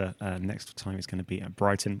at Leicester. Next time it's going to be at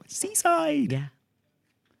Brighton, Seaside. Yeah.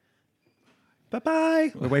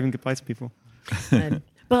 Bye-bye. We're waving goodbye to people.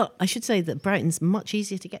 But I should say that Brighton's much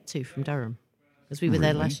easier to get to from Durham, because we were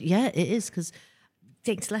there last year. Yeah, it is, because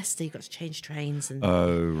getting to Leicester, you've got to change trains. And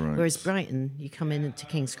right. Whereas Brighton, you come in to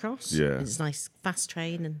King's Cross. Yeah. And it's a nice, fast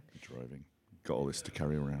train. And driving. Got all this to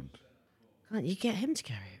carry around. Can't you get him to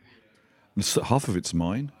carry it? So half of it's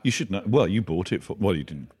mine. You should know. Well, you bought it for. Well, you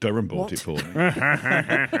didn't. Durham bought it for me.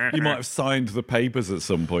 You might have signed the papers at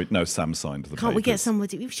some point. No, Sam signed the papers. Can't we get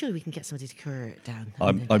somebody? Sure, we can get somebody to courier it down.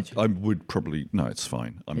 I would probably. No, it's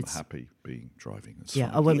fine. I'm happy driving. It's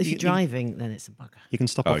fine. Well, if you're driving, then it's a bugger. You can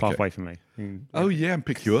stop off halfway from me. And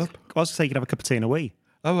pick you up. I was going to say you could have a cup of tea and a wee.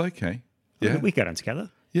 Oh, okay. Yeah, we go down together.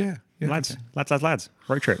 Yeah. Lads, okay. lads.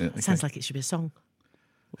 Road trip. Yeah, okay. Sounds like it should be a song.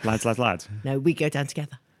 Lads. No, we go down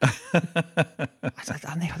together. I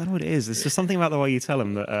don't know what it is. It's just something about the way you tell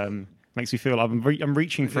them that makes me feel I'm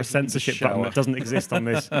reaching for a censorship button that doesn't exist on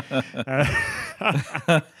this.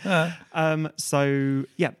 So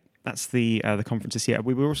yeah, that's the conference this year.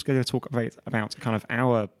 We were also going to talk about kind of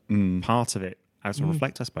our part of it, as to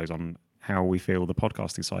reflect, I suppose, on how we feel the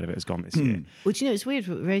podcasting side of it has gone this year. Well, do you know, it's weird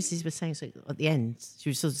what Rosie was saying. So at the end,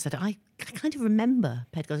 she sort of said, I kind of remember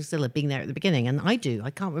Pedgodzilla being there at the beginning, and I do. I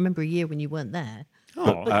can't remember a year when you weren't there.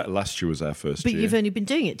 But last year was our first year. But you've only been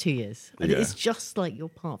doing it 2 years. And it's just like you're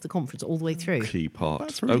part of the conference all the way through. Key part.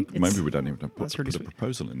 That's really, maybe we don't even have to put a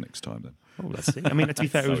proposal in next time then. Oh, let's see. I mean, to be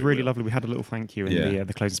fair, it was really lovely. We had a little thank you in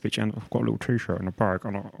the closing speech, and I've got a little T-shirt in the bag,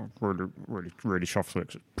 and really soft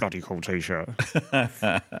looks. Bloody cool T-shirt.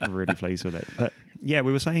 Really pleased with it. But yeah,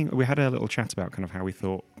 we were saying, we had a little chat about kind of how we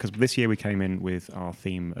thought, because this year we came in with our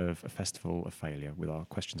theme of a festival of failure, with our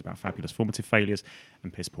questions about fabulous formative failures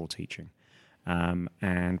and piss poor teaching.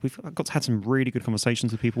 And we've got to have some really good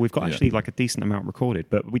conversations with people. We've got actually like a decent amount recorded,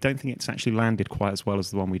 but we don't think it's actually landed quite as well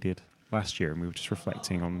as the one we did last year. And we were just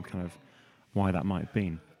reflecting on kind of why that might have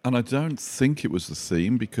been. And I don't think it was the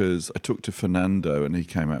theme, because I talked to Fernando and he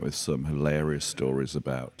came out with some hilarious stories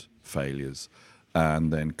about failures.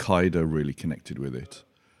 And then Kaida really connected with it.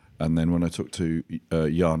 And then when I talked to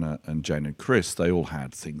Jana and Jane and Chris, they all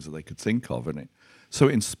had things that they could think of, and so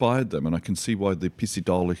it inspired them. And I can see why the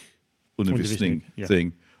Pissidalic Undervisning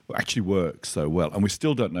thing actually works so well. And we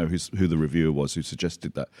still don't know who the reviewer was who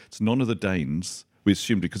suggested that. It's none of the Danes. We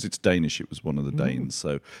assumed because it's Danish, it was one of the Danes.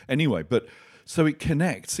 So anyway, so it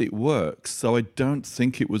connects, it works. So I don't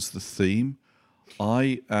think it was the theme. Go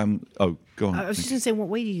on. I was just going to say, what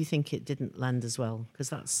way do you think it didn't land as well? Because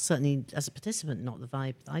that's certainly, as a participant, not the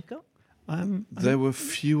vibe that I've got. There were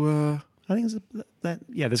fewer. I think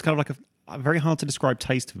there's kind of like a very hard to describe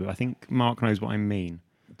taste of it. I think Mark knows what I mean.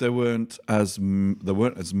 There weren't as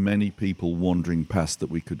many people wandering past that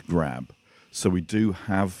we could grab. So we do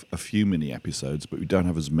have a few mini episodes, but we don't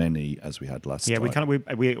have as many as we had last time.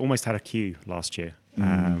 Yeah, we almost had a queue last year.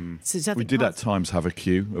 So we did at times have a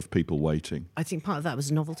queue of people waiting. I think part of that was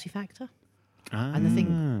a novelty factor. And I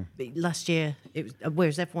think last year,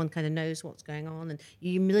 whereas everyone kind of knows what's going on, and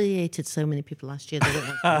you humiliated so many people last year. They don't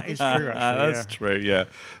want to it's true, actually, That's true, yeah.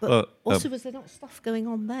 But also, was there not stuff going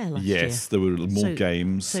on there last year? Yes, there were more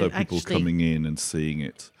games, so people coming in and seeing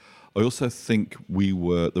it. I also think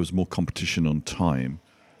there was more competition on time.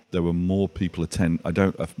 There were more people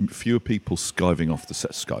fewer people skiving off the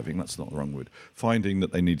set. Skiving, that's not the wrong word. Finding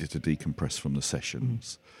that they needed to decompress from the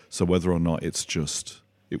sessions. So whether or not it's just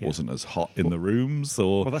it wasn't as hot in the rooms,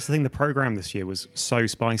 or well, that's the thing. The program this year was so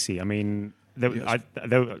spicy. I mean,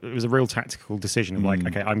 it was a real tactical decision of like,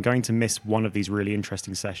 okay, I'm going to miss one of these really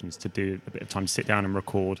interesting sessions to do a bit of time to sit down and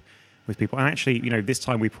record with people. And actually, this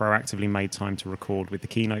time we proactively made time to record with the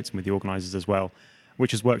keynotes and with the organisers as well,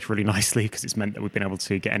 which has worked really nicely because it's meant that we've been able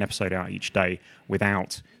to get an episode out each day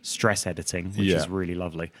without stress editing, which is really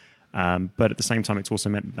lovely. But at the same time, it's also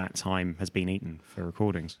meant that time has been eaten for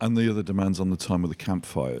recordings. And the other demands on the time of the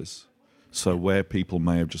campfires. So where people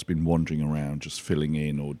may have just been wandering around, just filling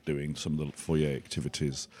in or doing some of the foyer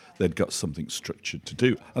activities, they'd got something structured to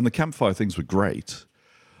do. And the campfire things were great,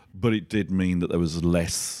 but it did mean that there was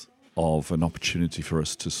less of an opportunity for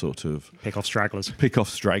us to sort of pick off stragglers,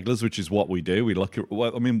 which is what we do.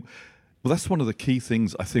 That's one of the key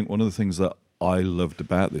things. I think one of the things that I loved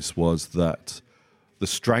about this was that the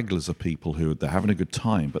stragglers are people they're having a good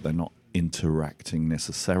time, but they're not interacting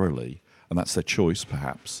necessarily, and that's their choice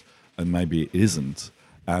perhaps, and maybe it isn't.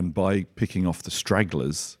 And by picking off the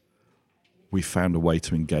stragglers, we found a way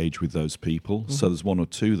to engage with those people. So there's one or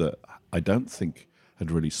two that I don't think had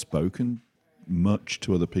really spoken much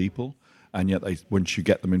to other people, and yet once you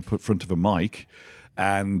get them in front of a mic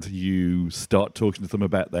and you start talking to them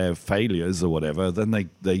about their failures or whatever, then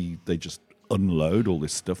they just unload all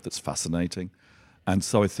this stuff that's fascinating. And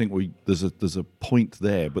so I think there's a point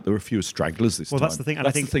there, but there were fewer stragglers this time. Well, that's the thing. And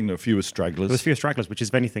I think there were fewer stragglers. There was fewer stragglers, which is,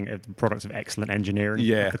 if anything, a product of excellent engineering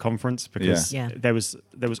at the conference, because there was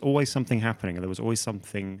always something happening, and there was always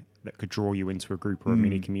something that could draw you into a group or a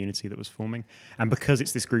mini community that was forming. And because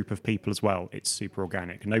it's this group of people as well, it's super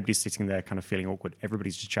organic. Nobody's sitting there kind of feeling awkward.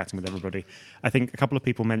 Everybody's just chatting with everybody. I think a couple of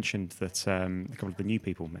people mentioned that, a couple of the new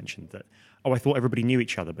people mentioned that, I thought everybody knew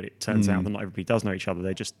each other, but it turns out that not everybody does know each other.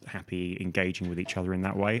 They're just happy engaging with each other in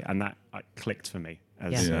that way. And that clicked for me.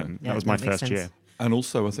 That was my first year. And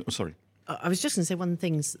also, I was just going to say, one of the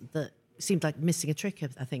things that seemed like missing a trick,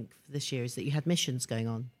 I think, for this year is that you had missions going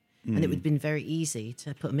on. And it would have been very easy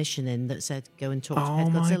to put a mission in that said, go and talk to Head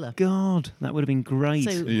Godzilla. Oh my God, that would have been great.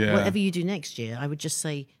 So whatever you do next year, I would just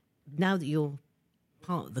say, now that you're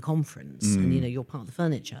part of the conference and you're part of the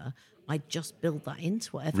furniture, I'd just build that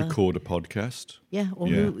into whatever. Record a podcast. Yeah, or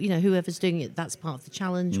whoever's doing it, that's part of the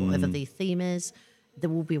challenge, whatever the theme is,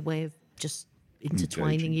 there will be a way of just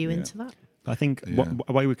intertwining you into that. I think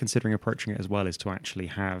a way we're considering approaching it as well is to actually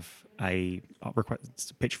have a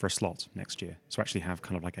pitch for a slot next year. So actually have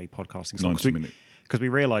kind of like a podcasting slot. 90 minutes. Because we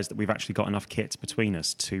realised that we've actually got enough kit between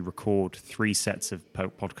us to record 3 sets of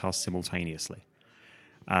podcasts simultaneously,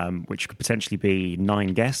 which could potentially be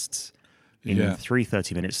 9 guests. In 3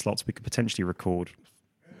 30-minute slots, we could potentially record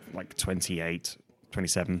like 28,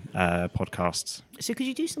 27 podcasts. So could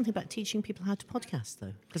you do something about teaching people how to podcast,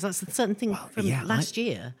 though? Because that's a certain thing from last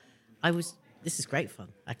year. This is great fun.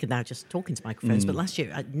 I can now just talk into microphones, but last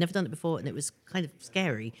year I'd never done it before, and it was kind of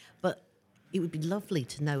scary. But it would be lovely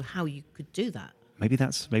to know how you could do that. Maybe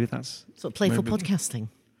that's sort of playful podcasting.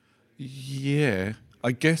 Yeah,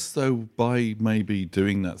 I guess though, by maybe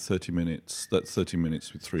doing that 30 minutes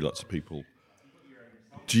with 3 lots of people,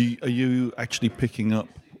 are you actually picking up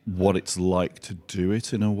what it's like to do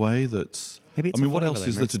it in a way that's? What else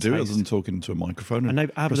is there to do other than talking to a microphone? I know,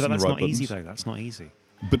 but that's not easy though. That's not easy.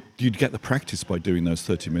 But you'd get the practice by doing those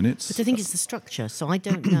 30 minutes. But I think it's the structure. So I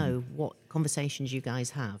don't know what conversations you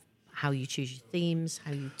guys have. how you choose your themes,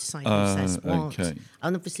 how you decide who says what. Okay.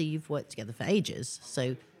 And obviously you've worked together for ages,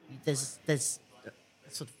 so there's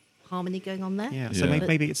sort of harmony going on there. Yeah. So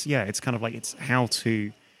maybe it's kind of like it's how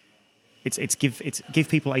to. It's give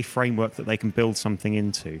people a framework that they can build something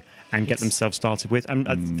into and get themselves started with. And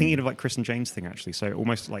thinking of like Chris and Jane's thing actually, so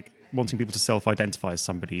almost like wanting people to self-identify as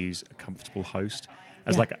somebody who's a comfortable host,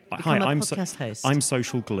 as like, hi, I'm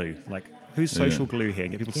social glue. Like, who's social glue here?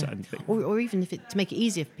 And get people to or even to make it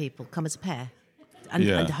easier for people, come as a pair,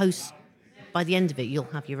 and host. By the end of it,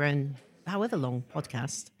 you'll have your own, however long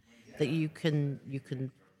podcast that you can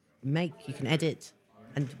make, you can edit,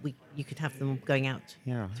 and you could have them going out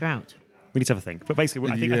throughout. We need to have a think. But basically,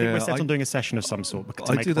 I think we're set on doing a session of some sort.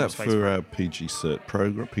 I do that for our PG Cert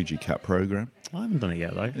program, PG CAT program. I haven't done it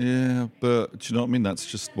yet, though. Yeah, but do you know what I mean? That's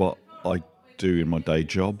just what I do in my day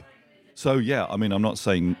job. So, yeah, I mean, I'm not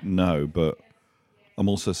saying no, but I'm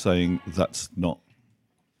also saying that's not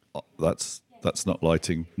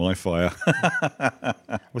lighting my fire.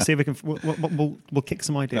 We'll see if we can. We'll kick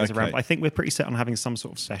some ideas around. But I think we're pretty set on having some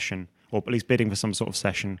sort of session, or at least bidding for some sort of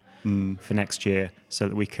session for next year, so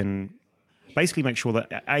that we can basically make sure that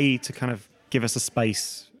to kind of give us a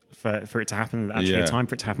space for it to happen, actually a time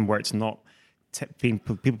for it to happen where it's not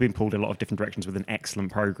people being pulled in a lot of different directions with an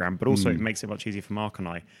excellent program, but also it makes it much easier for Mark and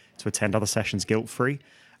I to attend other sessions guilt-free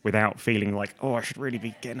without feeling like, I should really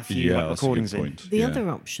be getting a few recordings in. The other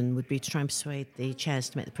option would be to try and persuade the chairs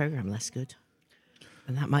to make the programme less good.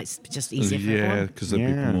 And that might be just easier for everyone. Yeah, because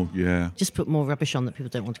there'll be more, just put more rubbish on that people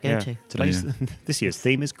don't want to go to. This year's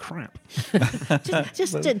theme is crap.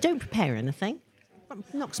 just don't prepare anything.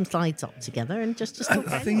 Knock some slides up together and just talk.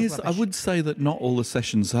 The thing is, I would say that not all the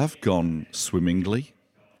sessions have gone swimmingly,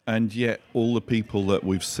 and yet all the people that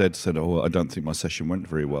we've said, I don't think my session went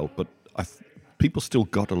very well, but people still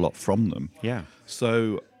got a lot from them. Yeah.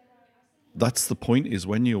 So that's the point, is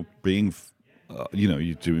when you're being,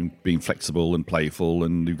 being flexible and playful,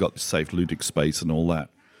 and you've got safe ludic space and all that.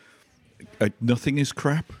 Nothing is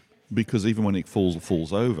crap, because even when it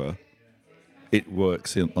falls over, it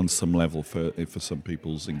works on some level for some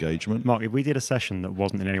people's engagement. Mark, if we did a session that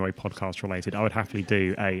wasn't in any way podcast related, I would happily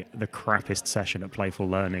do the crappiest session at Playful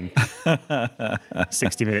Learning,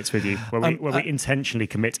 60 minutes with you, where we intentionally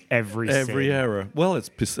commit every error. Well, it's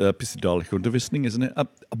pissidalic undervisning, isn't it?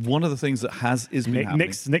 One of the things that is been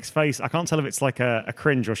happening. Nick's face, I can't tell if it's like a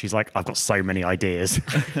cringe or she's like, I've got so many ideas.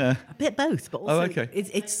 A bit both, but also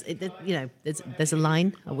there's a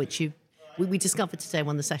line at which we discovered today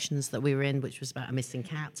one of the sessions that we were in, which was about a missing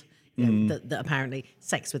cat. That apparently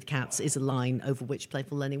sex with cats is a line over which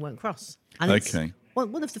Playful Learning won't cross. And it's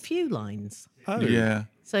one of the few lines. Oh. Yeah.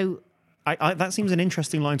 So that seems an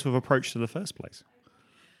interesting line to have approached in the first place.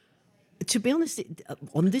 To be honest,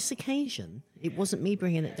 on this occasion, it wasn't me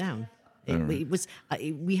bringing it down. It was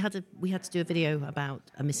we had to do a video about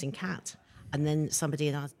a missing cat, and then somebody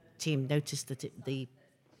in our team noticed that the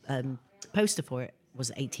poster for it was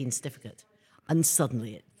 18 certificate, and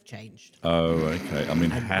suddenly it changed. Oh, okay. I mean,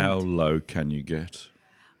 how low can you get?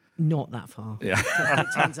 Not that far. Yeah. It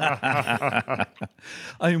turns out.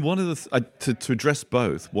 I mean, one of the to address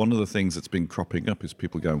both, one of the things that's been cropping up is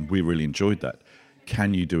people going, we really enjoyed that.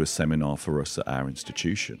 Can you do a seminar for us at our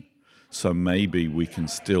institution? So maybe we can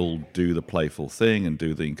still do the playful thing and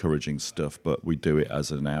do the encouraging stuff, but we do it as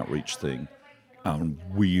an outreach thing. And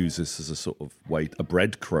we use this as a sort of a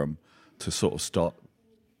breadcrumb to sort of start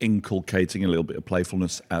inculcating a little bit of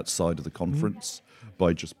playfulness outside of the conference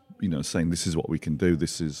by just, saying this is what we can do.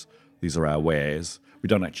 These are our wares. We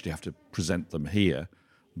don't actually have to present them here,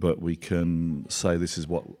 but we can say this is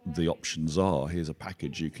what the options are. Here's a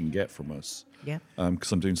package you can get from us. Yeah.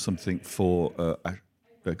 Because I'm doing something for.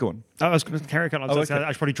 Go on. I was going to carry on. I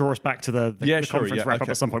should probably draw us back to the conference wrap up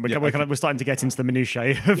at some point. We're starting to get into the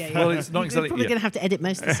minutiae. Well, it's not exactly. We're probably going to have to edit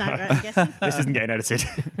most of this out, right? I guess. This isn't getting edited.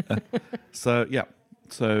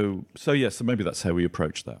 So maybe that's how we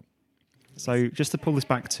approach that. So just to pull this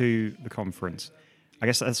back to the conference, I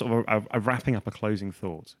guess that's sort of a wrapping up, a closing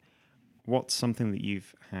thought. What's something that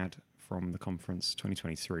you've had from the conference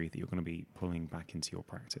 2023 that you're going to be pulling back into your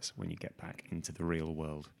practice when you get back into the real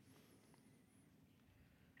world?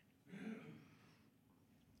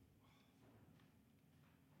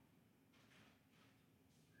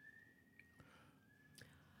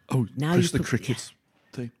 Oh, now push the crickets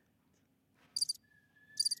thing.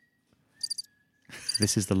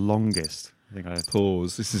 This is the longest I think I've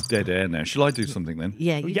pause. This is dead air now. Shall I do something then?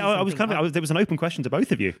 Yeah. I was there was an open question to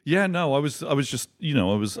both of you. Yeah, no, I was just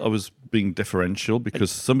I was being deferential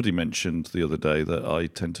because somebody mentioned the other day that I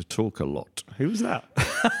tend to talk a lot. Who was that?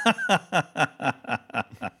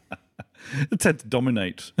 tend to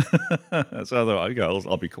dominate. So I thought, okay,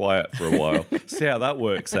 I'll be quiet for a while, see how that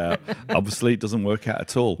works out. Obviously, it doesn't work out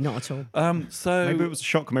at all. Not at all. So maybe it was a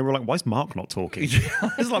shock. Maybe we're like, why is Mark not talking?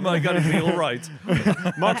 It's like, my God, is he all right?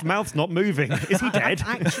 Mark's mouth's not moving. Is he dead?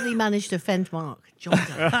 I actually managed to offend Mark. John did.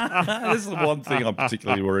 This is the one thing I'm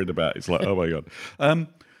particularly worried about. It's like, oh my God.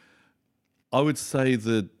 I would say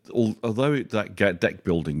that although that deck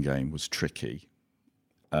building game was tricky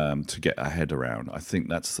to get our head around, I think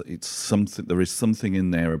it's something. There is something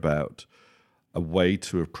in there about a way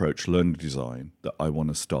to approach learning design that I want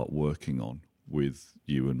to start working on with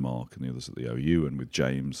you and Mark and the others at the OU and with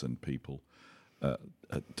James and people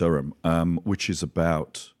at Durham, which is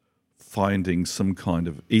about finding some kind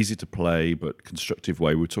of easy to play but constructive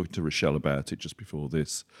way. We were talking to Rochelle about it just before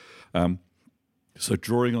this. So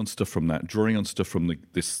drawing on stuff from that, drawing on stuff from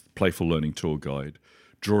this Playful Learning Tour Guide,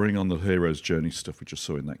 drawing on the Hero's Journey stuff we just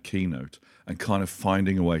saw in that keynote, and kind of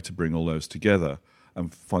finding a way to bring all those together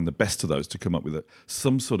and find the best of those to come up with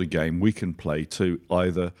some sort of game we can play to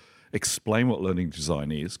either explain what learning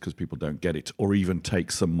design is, because people don't get it, or even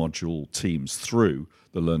take some module teams through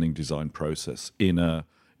the learning design process in a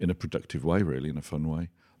productive way, really, in a fun way.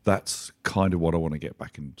 That's kind of what I want to get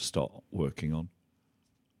back and start working on.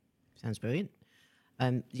 Sounds brilliant.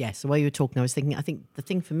 So while you were talking, I was thinking, I think the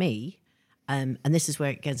thing for me, and this is where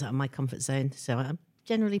it gets out of my comfort zone, so I'm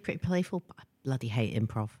generally pretty playful, but I bloody hate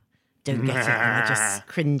improv. Don't get it, and I just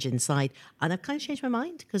cringe inside. And I've kind of changed my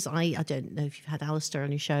mind, because I don't know if you've had Alistair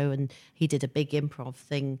on your show, and he did a big improv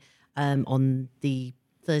thing on the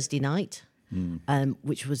Thursday night,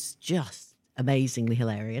 which was just amazingly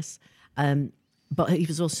hilarious. But he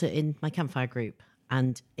was also in my campfire group,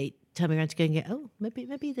 and it turned me around to go and go,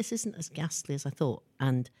 maybe this isn't as ghastly as I thought.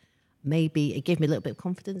 And maybe it gave me a little bit of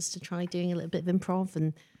confidence to try doing a little bit of improv.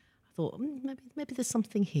 And I thought, maybe there's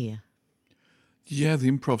something here. Yeah, the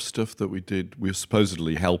improv stuff that we did, we were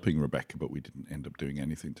supposedly helping Rebecca, but we didn't end up doing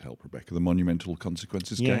anything to help Rebecca. The Monumental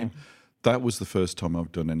Consequences game, that was the first time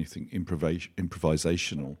I've done anything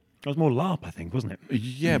improvisational. It was more LARP, I think, wasn't it?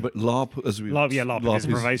 Yeah, but LARP, LARP is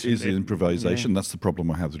improvisation. Is improvisation. That's the problem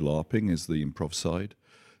I have with LARPing, is the improv side.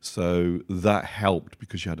 So that helped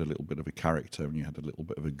because you had a little bit of a character and you had a little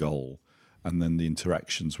bit of a goal, and then the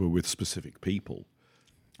interactions were with specific people.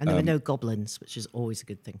 And there were no goblins, which is always a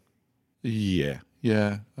good thing. Yeah.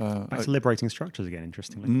 Back to liberating structures again,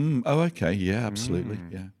 interestingly. Okay. Yeah, absolutely.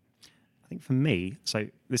 Yeah. I think for me, so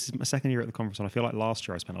this is my second year at the conference, and I feel like last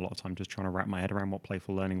year I spent a lot of time just trying to wrap my head around what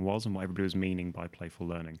playful learning was and what everybody was meaning by playful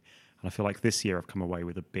learning. And I feel like this year I've come away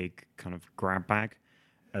with a big kind of grab bag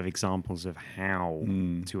of examples of how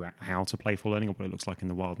to playful learning, or what it looks like in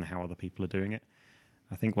the wild, and how other people are doing it.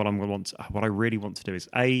 I think what I really want to do is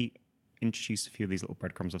A, introduce a few of these little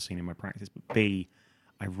breadcrumbs I've seen in my practice, but B,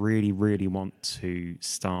 I really, really want to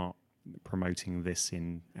start promoting this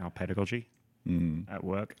in our pedagogy at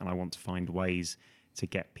work, and I want to find ways to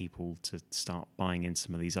get people to start buying in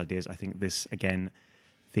some of these ideas. I think this, again,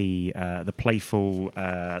 the playful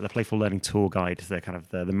learning tour guide,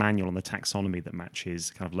 the manual and the taxonomy that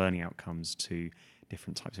matches kind of learning outcomes to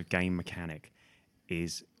different types of game mechanic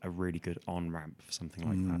is a really good on-ramp for something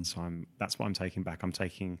like that. So that's what I'm taking back.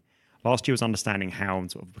 Last year was understanding how I'm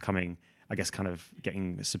sort of becoming, I guess, kind of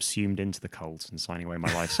getting subsumed into the cult and signing away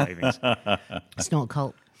my life savings. It's not a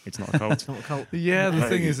cult. It's not a cult. It's not a cult. Yeah, the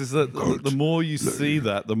thing is that the more you see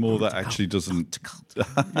that, the more that actually doesn't.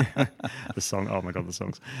 The song, oh my God, the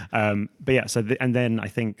songs. But yeah, and then I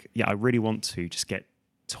think, I really want to just get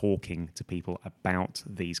talking to people about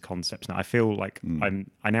these concepts. Now I feel like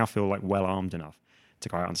I now feel like well armed enough to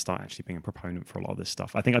go out and start actually being a proponent for a lot of this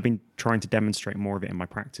stuff. I think I've been trying to demonstrate more of it in my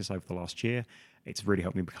practice over the last year. It's really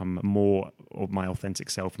helped me become more of my authentic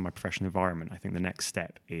self in my professional environment. I think the next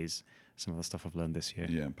step is some of the stuff I've learned this year.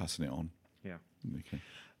 Yeah, and passing it on. Yeah. Okay.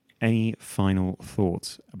 Any final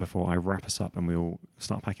thoughts before I wrap us up and we'll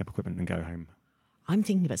start packing up equipment and go home? I'm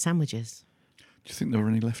thinking about sandwiches. Do you think there are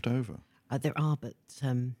any left over? There are, but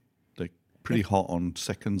they're pretty hot on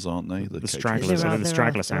seconds, aren't they? The stragglers, the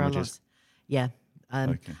straggler sandwiches. Yeah.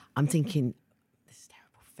 Okay. I'm thinking, this is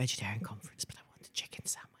terrible, vegetarian conference, but I want a chicken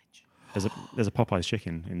sandwich. There's a Popeye's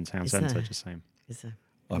chicken in town centre, just saying. Is there?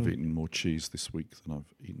 I've eaten more cheese this week than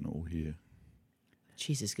I've eaten all year.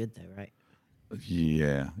 Cheese is good though, right?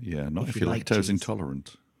 Yeah. Not if you're like lactose cheese.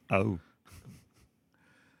 intolerant. Oh.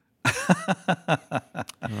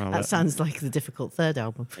 That sounds like the difficult third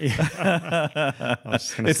album.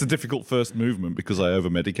 It's a difficult first movement because I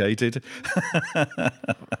over-medicated.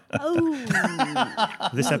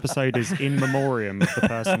 This episode is in memoriam of the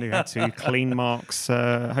person who had to clean Mark's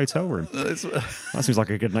hotel room. That seems like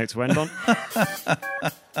a good note to end on.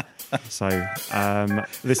 So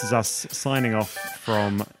this is us signing off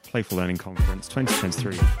from Playful Learning Conference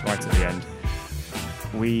 2023, right at the end.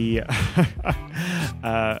 We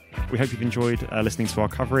hope you've enjoyed listening to our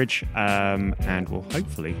coverage, and we'll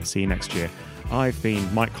hopefully see you next year. I've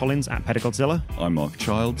been Mike Collins at Pedagodzilla. I'm Mark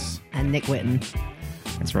Childs. And Nic Whitten.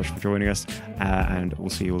 Thanks so much for joining us, and we'll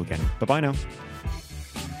see you all again. Bye-bye now.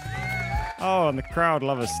 Oh, and the crowd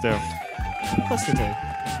love us still. Of course they do.